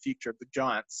mark on the future of the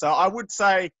Giants. So I would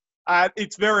say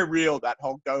it's very real, that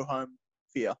whole go home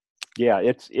fear. Yeah,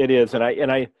 it is. And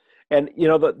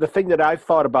the thing that I've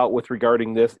thought about with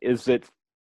regarding this is that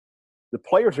the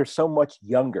players are so much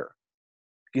younger,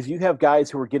 because you have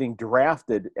guys who are getting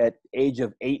drafted at age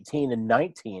of 18 and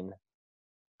 19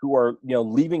 who are,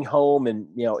 leaving home and,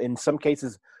 in some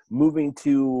cases moving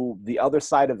to the other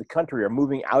side of the country or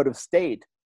moving out of state.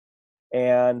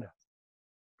 And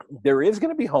there is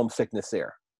going to be homesickness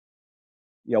there.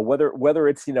 whether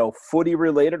it's footy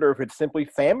related or if it's simply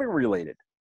family related.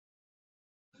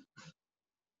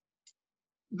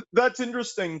 That's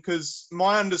interesting because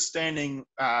my understanding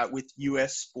with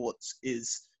US sports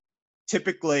is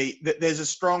typically that there's a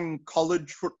strong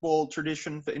college football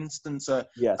tradition, for instance, a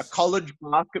college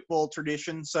basketball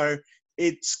tradition. So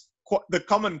it's the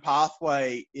common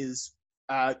pathway is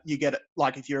you get,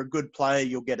 like, if you're a good player,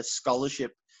 you'll get a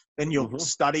scholarship. Then you'll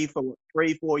study for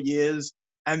 3-4 years.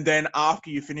 And then after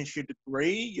you finish your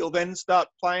degree, you'll then start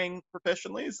playing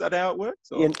professionally. Is that how it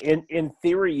works? Or? In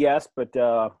theory, yes, but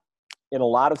in a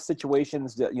lot of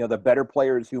situations, the better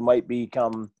players who might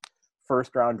become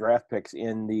first-round draft picks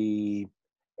in the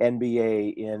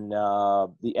NBA, in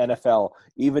the NFL,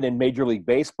 even in Major League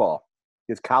Baseball,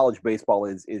 because college baseball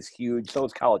is huge. So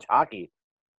is college hockey.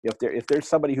 If there's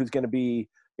somebody who's going to be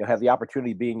have the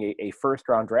opportunity of being a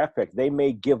first-round draft pick, they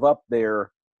may give up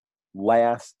their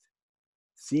last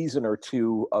season or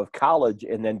two of college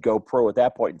and then go pro at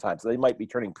that point in time. So they might be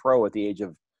turning pro at the age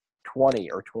of 20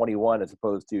 or 21 as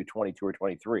opposed to 22 or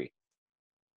 23.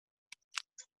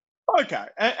 Okay.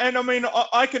 And I mean,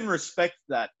 I can respect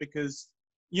that because,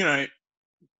 men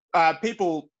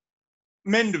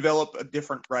develop at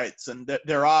different rates, and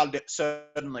there are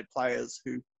certainly players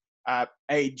who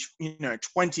age,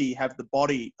 20 have the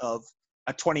body of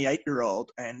a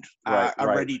 28-year-old and are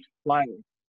ready to play.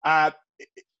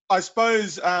 I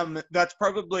suppose that's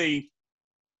probably,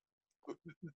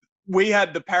 we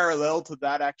had the parallel to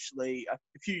that actually a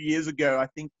few years ago. I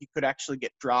think you could actually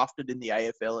get drafted in the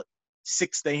AFL at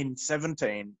 16,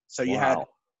 17. So you had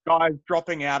guys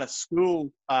dropping out of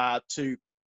school to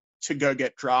go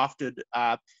get drafted.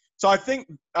 So I think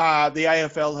the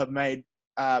AFL have made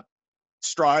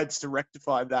strides to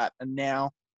rectify that. And now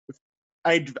with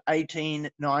age of 18,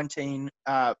 19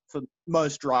 for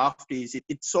most draftees,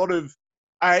 it sort of,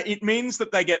 it means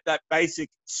that they get that basic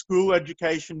school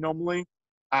education normally.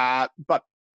 But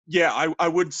yeah, I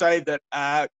would say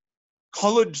that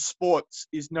college sports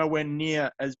is nowhere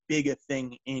near as big a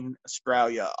thing in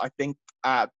Australia. I think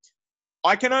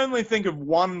I can only think of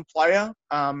one player.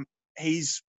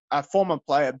 He's a former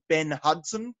player, Ben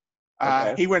Hudson.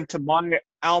 He went to my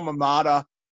alma mater,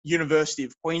 University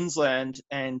of Queensland,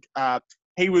 and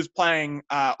he was playing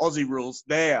Aussie rules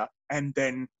there, and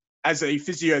then as a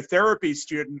physiotherapy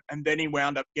student, and then he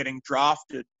wound up getting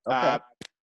drafted.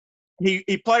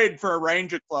 He played for a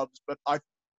range of clubs, but I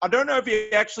don't know if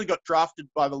he actually got drafted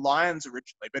by the Lions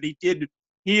originally, but he did.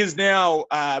 He is now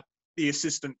the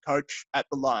assistant coach at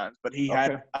the Lions, but he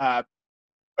had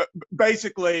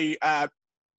basically,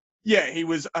 he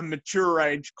was a mature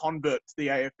age convert to the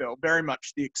AFL, very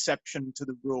much the exception to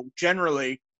the rule.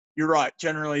 Generally, you're right,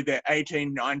 generally they're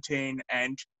 18, 19,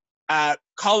 and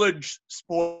college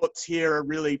sports here are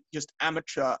really just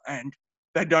amateur, and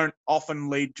they don't often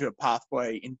lead to a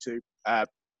pathway into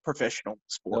professional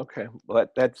sport. Okay, well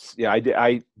that's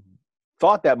I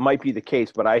thought that might be the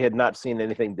case, but I had not seen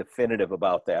anything definitive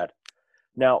about that.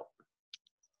 Now,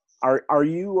 are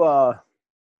you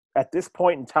at this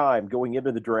point in time going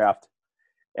into the draft,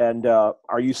 and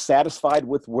are you satisfied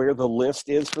with where the list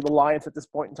is for the Lions at this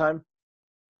point in time?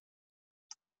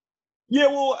 Yeah,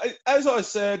 well, as I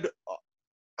said,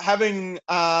 having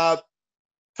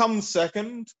come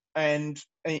second and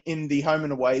in the home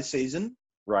and away season,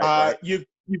 you've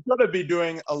got to be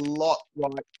doing a lot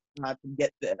right to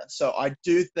get there. So I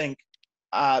do think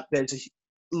there's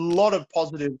a lot of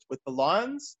positives with the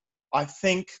Lions. I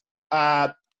think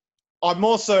I'm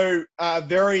also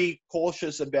very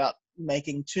cautious about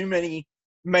making too many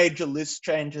major list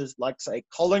changes like, say,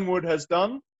 Collingwood has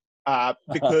done,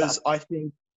 because I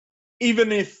think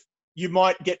even if you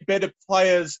might get better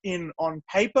players in on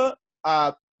paper,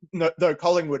 though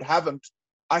Collingwood haven't,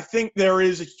 I think there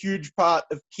is a huge part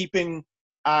of keeping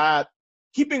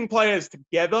players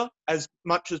together as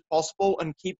much as possible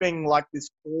and keeping like this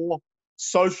core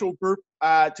social group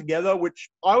together, which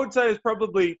I would say is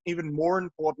probably even more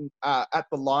important at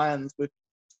the Lions. With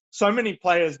so many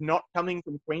players not coming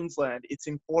from Queensland, it's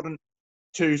important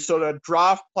to sort of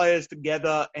draft players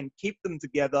together and keep them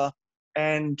together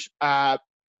and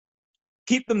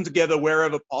keep them together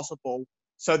wherever possible,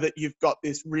 so that you've got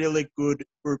this really good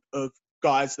group of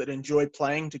guys that enjoy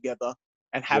playing together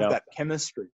and have that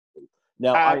chemistry.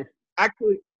 Now,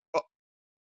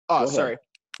 sorry.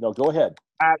 No, go ahead.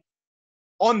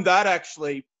 On that,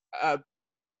 actually,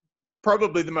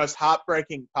 probably the most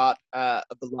heartbreaking part of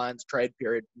the Lions trade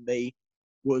period for me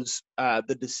was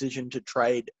the decision to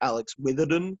trade Alex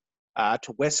Witherden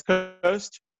to West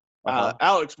Coast.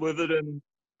 Alex Witherden,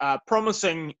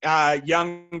 promising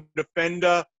young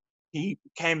defender. He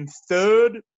came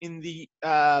third in the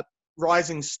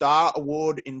Rising Star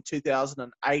Award in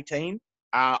 2018.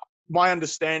 My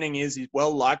understanding is he's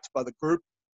well liked by the group.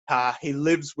 He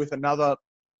lives with another,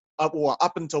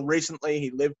 up until recently,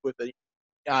 he lived with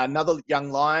another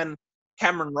young lion,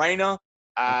 Cameron Rayner,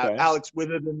 Okay. Alex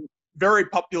Witherden, very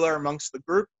popular amongst the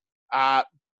group.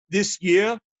 This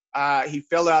year, he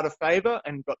fell out of favour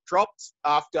and got dropped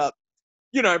after,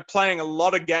 playing a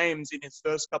lot of games in his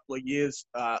first couple of years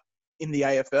in the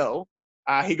AFL.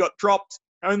 He got dropped,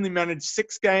 only managed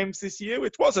 6 games this year,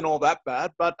 which wasn't all that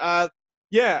bad. But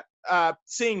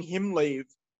seeing him leave,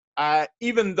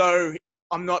 even though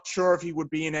I'm not sure if he would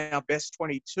be in our best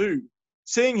 22,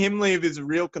 seeing him leave is a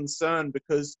real concern,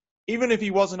 because even if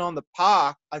he wasn't on the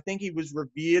park, I think he was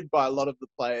revered by a lot of the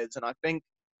players. And I think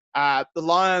the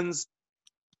Lions,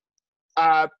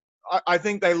 I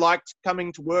think they liked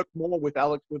coming to work more with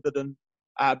Alex Witherden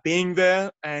being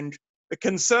there. And the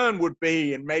concern would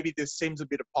be, and maybe this seems a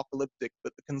bit apocalyptic,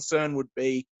 but the concern would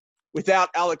be, without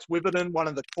Alex Witherden, one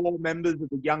of the core members of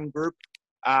the young group,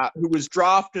 who was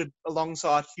drafted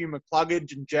alongside Hugh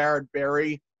McCluggage and Jared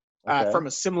Berry from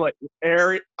a similar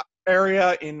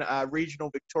area in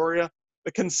regional Victoria.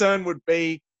 The concern would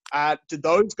be, do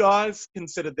those guys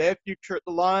consider their future at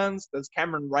the Lions? Does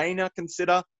Cameron Rayner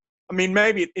consider? I mean,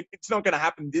 maybe it's not going to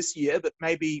happen this year, but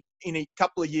maybe in a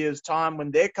couple of years' time,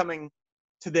 when they're coming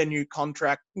to their new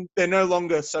contract, they're no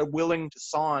longer so willing to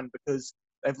sign because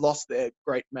they've lost their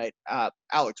great mate,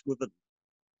 Alex Witherden.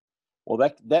 Well,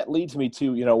 that leads me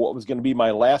to what was going to be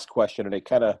my last question, and it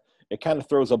kind of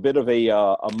throws a bit of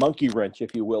a monkey wrench,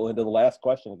 if you will, into the last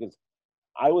question, because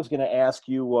I was going to ask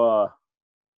you,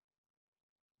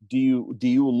 do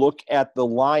you look at the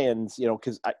Lions?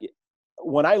 Because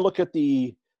when I look at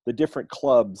the different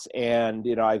clubs, and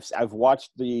I've watched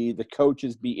the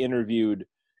coaches be interviewed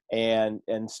and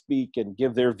speak and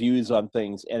give their views on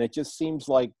things, and it just seems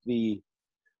like the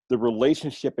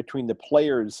relationship between the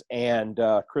players and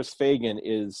Chris Fagan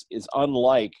is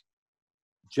unlike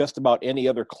just about any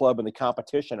other club in the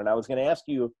competition. And I was going to ask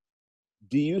you,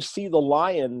 do you see the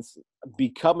Lions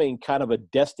becoming kind of a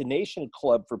destination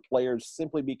club for players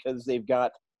simply because they've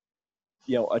got,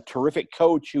 a terrific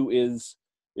coach who is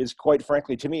quite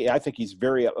frankly, to me, I think he's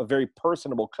a very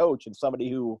personable coach and somebody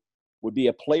who would be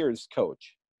a player's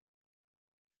coach?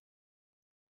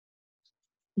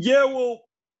 Yeah, well,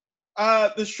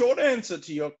 the short answer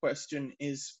to your question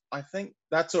is, I think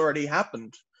that's already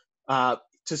happened.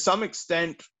 To some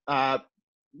extent,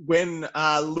 when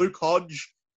Luke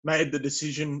Hodge made the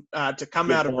decision to come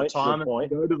out of retirement and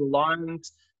go to the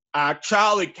Lions,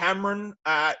 Charlie Cameron,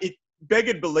 it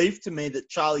begged belief to me that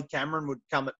Charlie Cameron would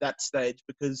come at that stage,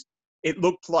 because it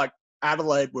looked like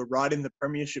Adelaide were right in the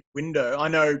premiership window. I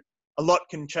know a lot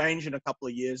can change in a couple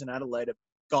of years, and Adelaide have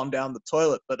gone down the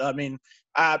toilet. But I mean,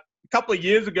 a couple of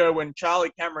years ago when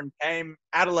Charlie Cameron came,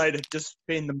 Adelaide had just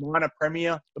been the minor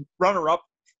premier, the runner-up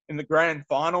in the grand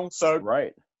final. So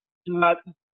right.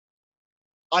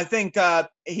 I think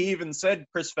he even said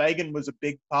Chris Fagan was a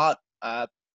big part of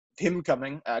him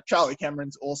coming. Charlie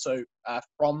Cameron's also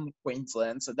from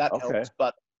Queensland, so that helps.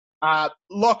 But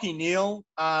Lachie Neale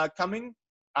coming,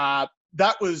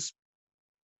 that was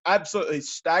absolutely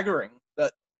staggering,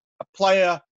 that a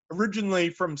player originally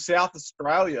from South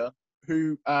Australia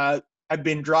who had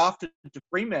been drafted to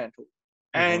Fremantle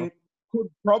and could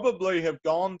probably have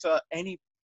gone to any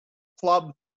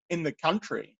club in the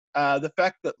country. The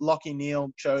fact that Lachie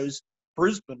Neale chose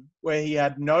Brisbane, where he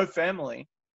had no family,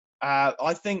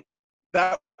 I think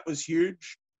that was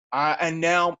huge. And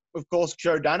now, of course,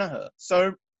 Joe Danaher.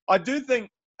 So I do think,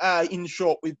 in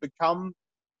short, we've become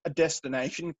a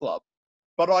destination club.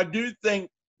 But I do think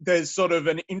there's sort of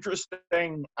an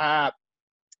interesting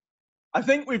I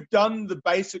think we've done the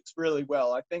basics really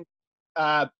well. I think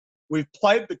we've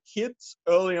played the kids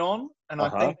early on, and I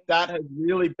think that has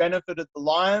really benefited the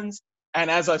Lions.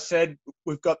 And as I said,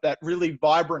 we've got that really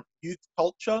vibrant youth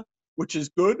culture, which is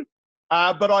good.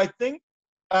 But I think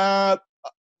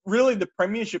really the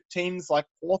premiership teams like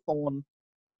Hawthorn,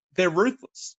 they're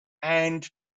ruthless. And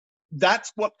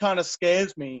that's what kind of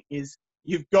scares me, is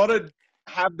you've got to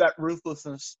have that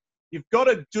ruthlessness. You've got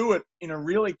to do it in a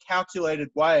really calculated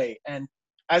way. And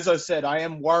as I said, I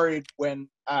am worried when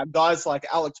guys like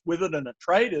Alex Witherden are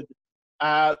traded.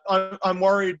 I'm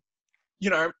worried,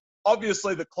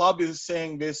 obviously the club is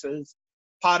seeing this as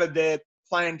part of their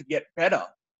plan to get better.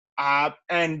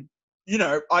 And,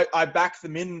 I back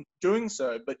them in doing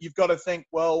so. But you've got to think,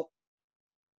 well,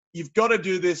 you've got to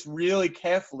do this really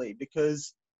carefully,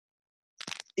 because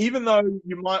even though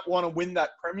you might want to win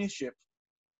that premiership,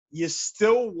 you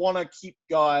still want to keep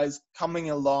guys coming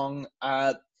along.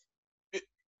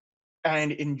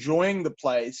 and enjoying the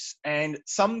place. And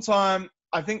sometimes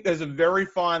I think there's a very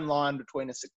fine line between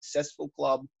a successful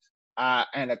club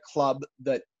and a club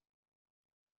that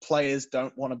players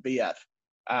don't want to be at.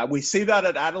 We see that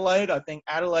at Adelaide. I think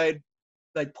Adelaide,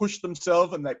 they push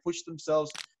themselves and they push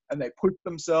themselves and they push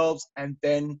themselves, and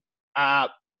then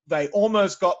they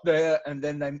almost got there, and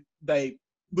then they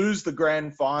lose the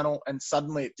grand final, and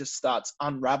suddenly it just starts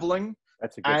unraveling.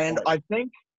 That's a good And point. I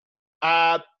think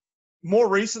more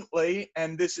recently,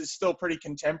 and this is still pretty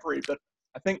contemporary, but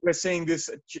I think we're seeing this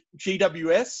at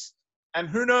GWS, and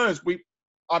who knows?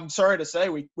 I'm sorry to say,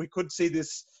 we could see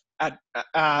this at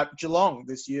Geelong,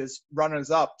 this year's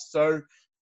runners-up. So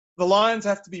the Lions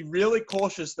have to be really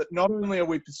cautious that not only are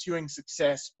we pursuing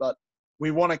success, but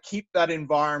we want to keep that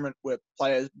environment where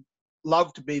players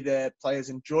love to be there, players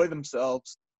enjoy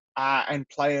themselves, and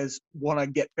players want to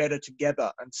get better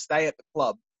together and stay at the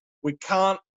club.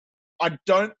 I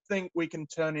don't think we can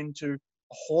turn into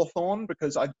a Hawthorn,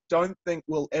 because I don't think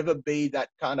we'll ever be that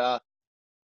kind of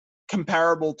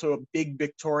comparable to a big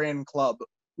Victorian club.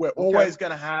 We're always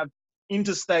going to have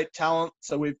interstate talent,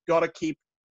 so we've got to keep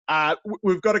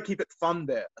it fun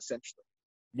there, essentially.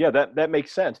 Yeah, that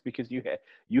makes sense, because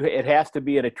it has to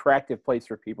be an attractive place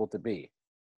for people to be.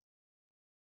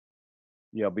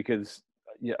 Because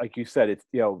like you said, it's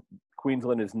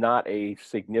Queensland is not a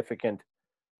significant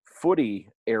footy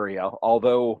area,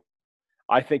 although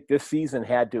I think this season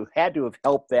had to have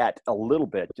helped that a little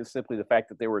bit, just simply the fact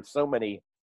that there were so many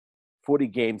footy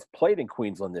games played in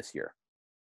Queensland this year.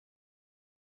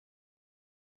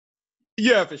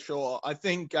 Yeah, for sure. I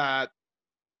think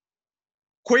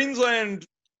Queensland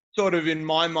sort of, in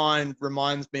my mind,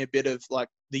 reminds me a bit of like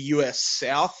the US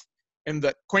South, in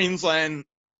that Queenslanders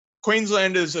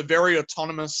are very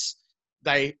autonomous.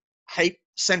 They hate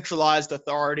centralized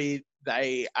authority.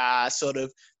 They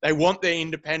they want their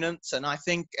independence, and I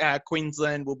think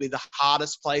Queensland will be the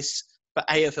hardest place for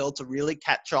AFL to really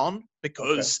catch on,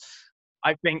 because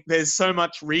I think there's so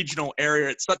much regional area.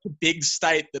 It's such a big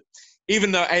state that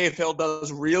even though AFL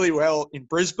does really well in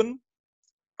Brisbane,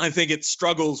 I think it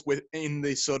struggles in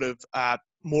the sort of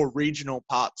more regional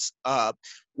parts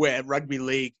where rugby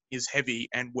league is heavy,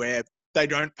 and where they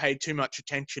don't pay too much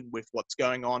attention with what's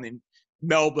going on in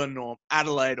Melbourne or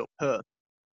Adelaide or Perth.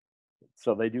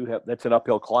 So they do that's an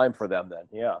uphill climb for them then.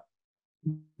 Yeah.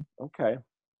 Okay.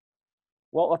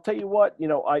 Well, I'll tell you what,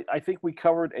 I think we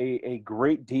covered a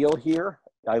great deal here.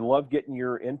 I love getting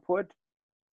your input.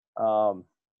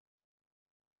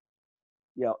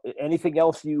 Anything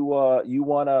else you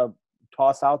want to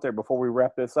toss out there before we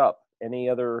wrap this up? Any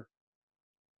other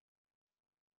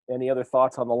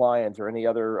thoughts on the Lions, or any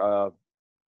other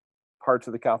parts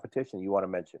of the competition you want to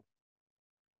mention?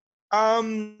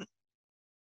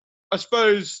 I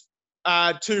suppose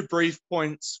two brief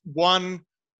points. One,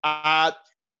 I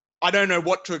don't know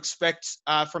what to expect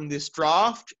from this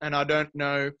draft, and I don't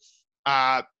know,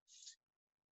 I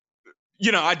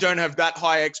don't have that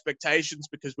high expectations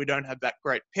because we don't have that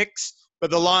great picks. But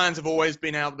the Lions have always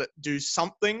been able to do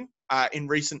something in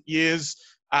recent years.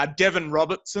 Devon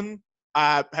Robertson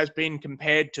has been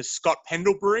compared to Scott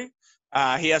Pendlebury.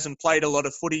 He hasn't played a lot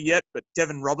of footy yet, but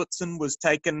Devon Robertson was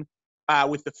taken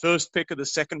with the first pick of the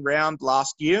second round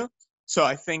last year. So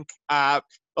I think the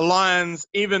Lions,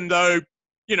 even though,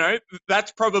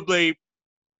 that's probably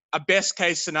a best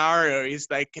case scenario, is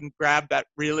they can grab that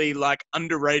really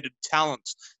underrated talent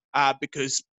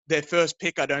because their first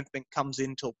pick, I don't think, comes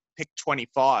in till pick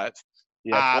 25.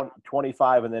 Yeah,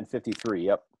 25 and then 53.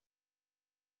 Yep.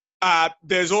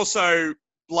 There's also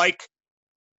Blake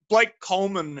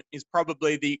Coleman is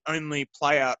probably the only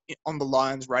player on the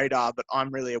Lions' radar that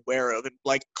I'm really aware of. And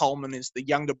Blake Coleman is the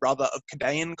younger brother of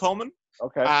Kadayan Coleman.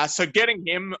 Okay. So getting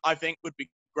him, I think, would be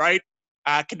great.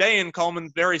 Kadayan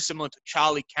Coleman, very similar to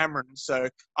Charlie Cameron. So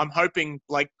I'm hoping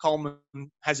Blake Coleman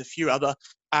has a few other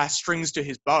strings to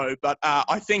his bow. But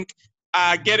I think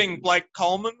getting Blake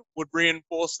Coleman would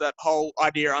reinforce that whole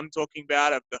idea I'm talking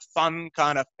about of the fun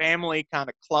kind of family kind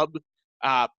of club.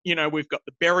 We've got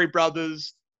the Berry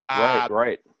brothers.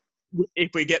 Right.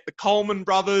 If we get the Coleman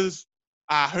brothers,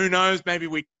 who knows? Maybe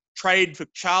we trade for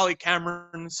Charlie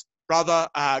Cameron's brother,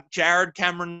 Jared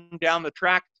Cameron, down the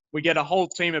track. We get a whole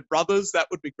team of brothers. That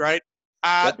would be great.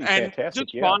 That'd be and fantastic,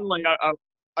 just finally,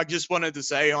 I just wanted to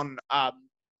say on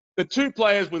the two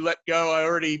players we let go, I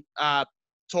already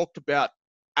talked about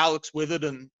Alex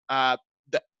Witherden. That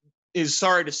is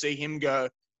sorry to see him go. I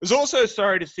was also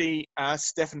sorry to see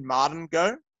Stephen Martin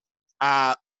go.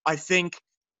 I think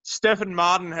Stephen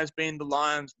Martin has been the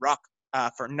Lions' ruck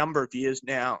for a number of years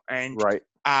now. And right.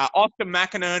 Oscar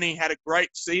McInerney had a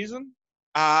great season,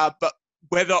 but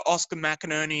whether Oscar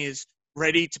McInerney is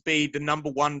ready to be the number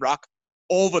one ruck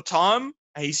all the time.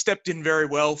 He stepped in very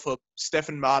well for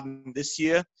Stefan Martin this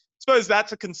year. I suppose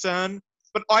that's a concern.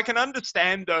 But I can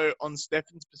understand, though, on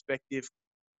Stefan's perspective,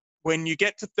 when you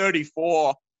get to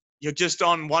 34, you're just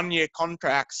on one-year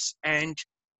contracts. And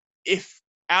if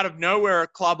out of nowhere a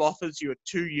club offers you a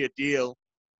 2-year deal,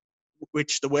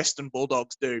 which the Western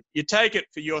Bulldogs do, you take it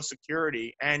for your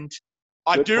security. And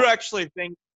I do actually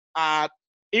think,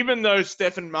 even though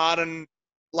Stefan Martin,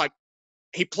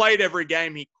 he played every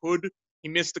game he could, he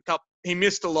missed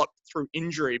a lot through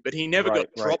injury, but he never got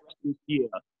dropped this year.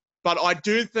 But I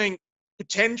do think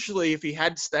potentially if he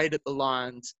had stayed at the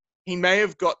Lions, he may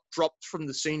have got dropped from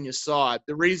the senior side.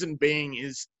 The reason being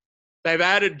is they've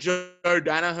added Joe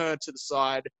Danaher to the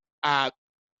side, and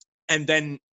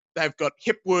then they've got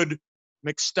Hipwood,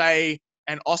 McStay,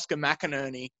 and Oscar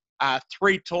McInerney,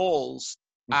 3 talls.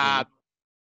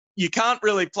 You can't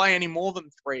really play any more than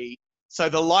 3. So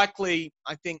the likely,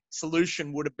 I think,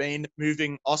 solution would have been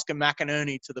moving Oscar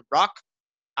McInerney to the ruck.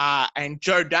 And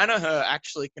Joe Danaher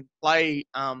actually can play,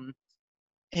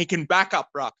 he can back up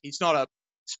ruck. He's not a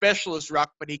specialist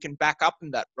ruck, but he can back up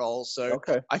in that role. So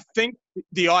I think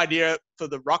the idea for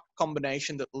the ruck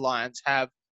combination that the Lions have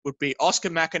would be Oscar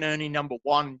McInerney number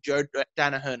 1, Joe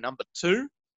Danaher number 2.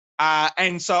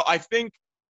 And so I think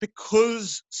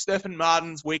because Stefan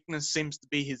Martin's weakness seems to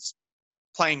be his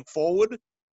playing forward,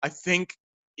 I think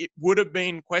it would have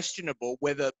been questionable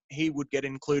whether he would get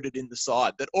included in the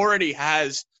side that already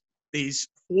has these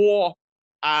 4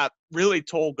 really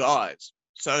tall guys.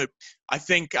 So I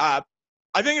think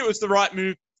it was the right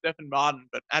move for Stefan Martin.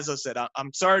 But as I said,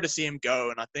 I'm sorry to see him go,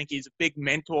 and I think he's a big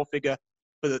mentor figure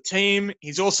for the team.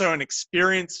 He's also an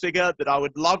experienced figure that I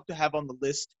would love to have on the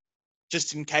list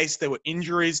just in case there were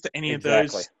injuries to any of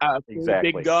those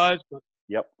big guys.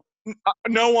 But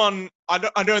no one,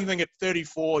 I don't think at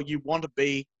 34 you want to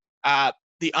be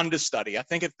the understudy. I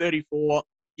think at 34,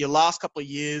 your last couple of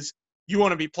years, you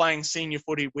want to be playing senior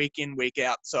footy week in, week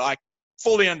out. So I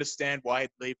fully understand why he'd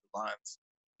leave the Lions.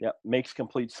 Yeah, makes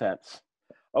complete sense.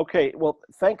 Okay, well,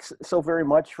 thanks so very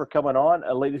much for coming on.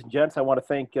 Ladies and gents, I want to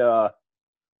thank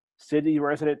Sydney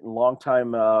resident and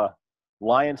longtime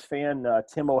Lions fan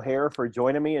Tim O'Hare for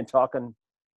joining me and talking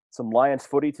some Lions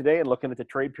footy today and looking at the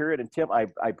trade period. And Tim, I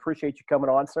appreciate you coming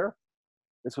on, sir.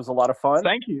 This was a lot of fun.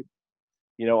 Thank you.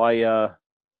 You know,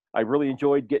 I really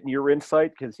enjoyed getting your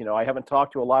insight because, you know, I haven't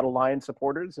talked to a lot of Lions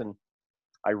supporters, and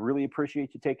I really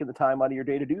appreciate you taking the time out of your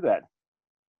day to do that.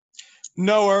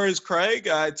 No worries, Craig.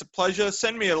 It's a pleasure.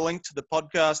 Send me a link to the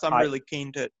podcast. I'm really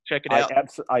keen to check it out.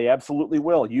 I absolutely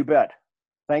will. You bet.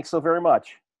 Thanks so very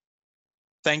much.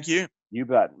 Thank you. You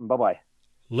bet. Bye-bye.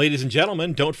 Ladies and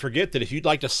gentlemen, don't forget that if you'd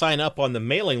like to sign up on the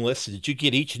mailing list so that you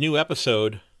get each new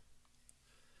episode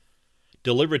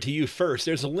delivered to you first,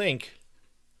 there's a link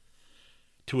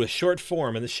to a short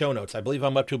form in the show notes. I believe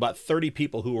I'm up to about 30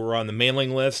 people who are on the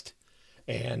mailing list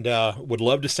and would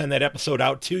love to send that episode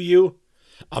out to you.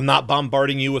 I'm not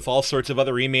bombarding you with all sorts of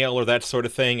other email or that sort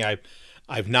of thing.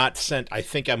 I've not sent, I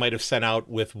think I might have sent out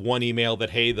with one email that,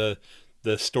 hey, the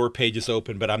store page is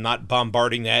open, but I'm not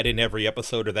bombarding that in every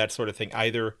episode or that sort of thing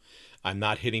either. I'm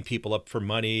not hitting people up for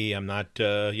money. I'm not,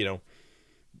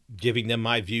 giving them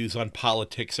my views on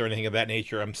politics or anything of that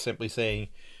nature. I'm simply saying,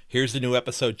 here's the new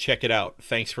episode. Check it out.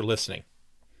 Thanks for listening.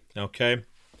 Okay.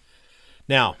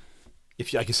 Now,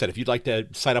 like I said, if you'd like to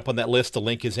sign up on that list, the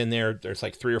link is in there. There's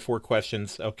like 3 or 4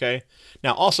 questions. Okay.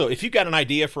 Now, also, if you've got an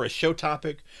idea for a show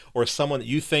topic or someone that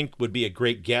you think would be a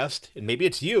great guest, and maybe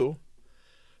it's you,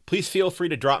 please feel free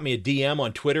to drop me a DM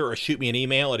on Twitter or shoot me an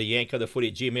email at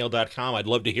ayankonthefooty@gmail.com. I'd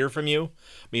love to hear from you.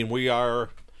 I mean, we are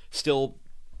still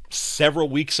several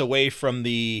weeks away from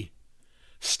the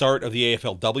start of the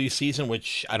AFLW season,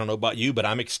 which I don't know about you, but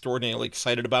I'm extraordinarily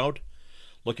excited about.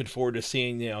 Looking forward to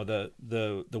seeing,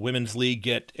 the women's league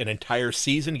get an entire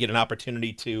season, get an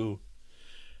opportunity to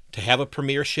have a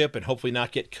premiership and hopefully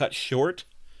not get cut short.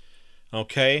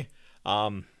 Okay.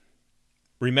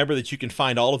 Remember that you can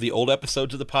find all of the old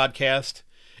episodes of the podcast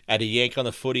at A Yank on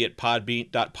the Footy at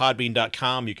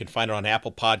podbean.com. You can find it on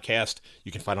Apple Podcast.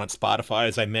 You can find it on Spotify,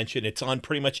 as I mentioned. It's on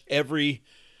pretty much every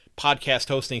podcast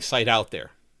hosting site out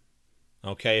there.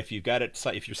 Okay, if you've got it,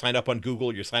 if you're signed up on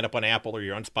Google, you're signed up on Apple, or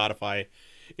you're on Spotify,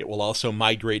 it will also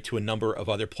migrate to a number of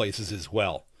other places as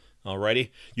well. Alrighty?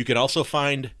 You can also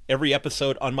find every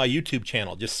episode on my YouTube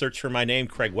channel. Just search for my name,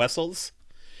 Craig Wessels.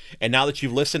 And now that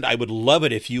you've listened, I would love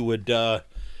it if you would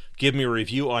give me a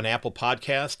review on Apple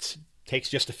Podcasts. It takes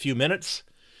just a few minutes.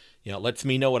 It lets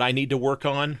me know what I need to work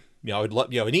on. I would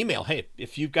love an email. Hey,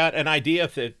 if you've got an idea,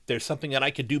 if there's something that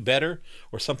I could do better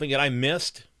or something that I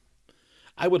missed,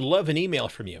 I would love an email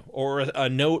from you or a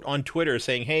note on Twitter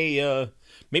saying, hey,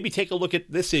 maybe take a look at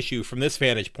this issue from this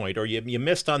vantage point, or you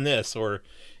missed on this, or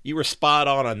you were spot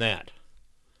on that.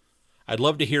 I'd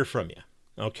love to hear from you,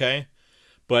 okay?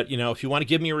 But, if you want to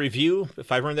give me a review,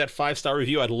 if I've earned that 5-star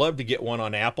review, I'd love to get one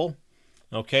on Apple.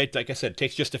 Okay, like I said, it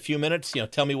takes just a few minutes.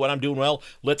 Tell me what I'm doing well.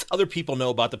 Lets other people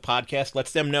know about the podcast.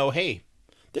 Lets them know, hey,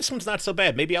 this one's not so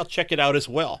bad. Maybe I'll check it out as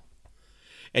well.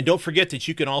 And don't forget that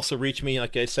you can also reach me,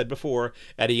 like I said before,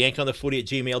 at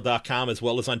ayankonthefooty@gmail.com, as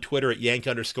well as on Twitter at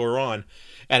yank_on.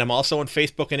 And I'm also on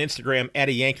Facebook and Instagram at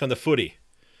ayankonthefooty.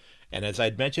 And as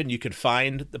I'd mentioned, you can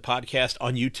find the podcast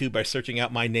on YouTube by searching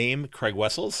out my name, Craig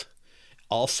Wessels.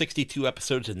 All 62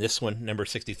 episodes, and this one, number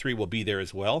 63, will be there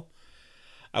as well.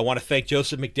 I want to thank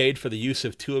Joseph McDade for the use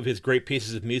of 2 of his great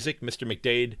pieces of music. Mr.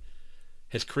 McDade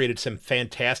has created some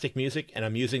fantastic music, and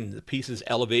I'm using the pieces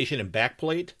Elevation and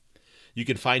Backplate. You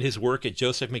can find his work at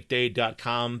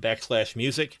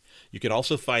josephmcdade.com/music. You can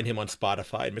also find him on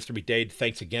Spotify. And Mr. McDade,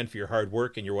 thanks again for your hard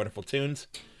work and your wonderful tunes.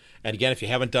 And again, if you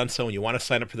haven't done so and you want to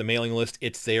sign up for the mailing list,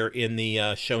 it's there in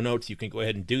the show notes. You can go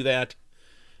ahead and do that.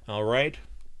 All right.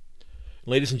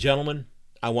 Ladies and gentlemen,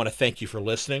 I want to thank you for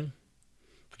listening,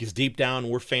 because deep down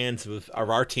we're fans of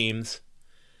our teams,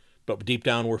 but deep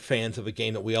down we're fans of a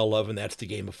game that we all love, and that's the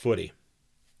game of footy.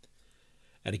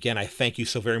 And again, I thank you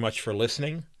so very much for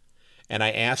listening, and I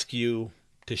ask you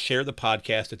to share the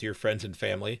podcast with your friends and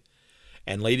family.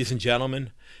 And ladies and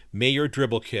gentlemen, may your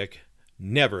dribble kick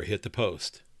never hit the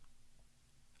post.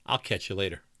 I'll catch you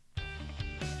later.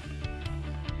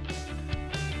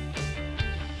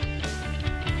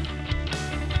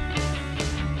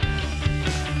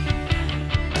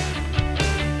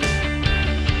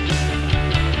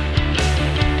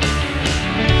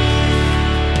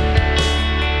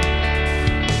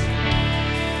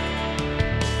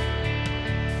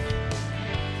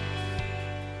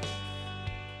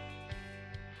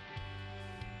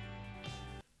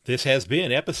 This has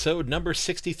been episode number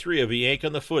 63 of A Yank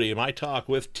on the Footy, my talk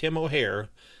with Tim O'Hare,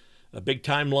 a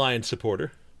big-time Lions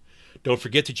supporter. Don't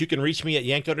forget that you can reach me at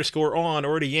yank_on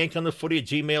or at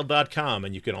ayankonthefooty@gmail.com,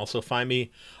 and you can also find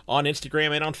me on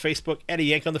Instagram and on Facebook at A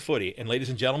Yank on the Footy. And ladies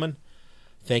and gentlemen,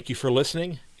 thank you for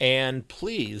listening, and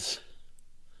please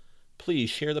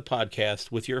share the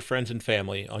podcast with your friends and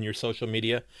family on your social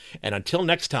media. And until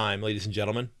next time, ladies and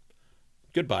gentlemen,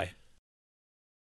 goodbye.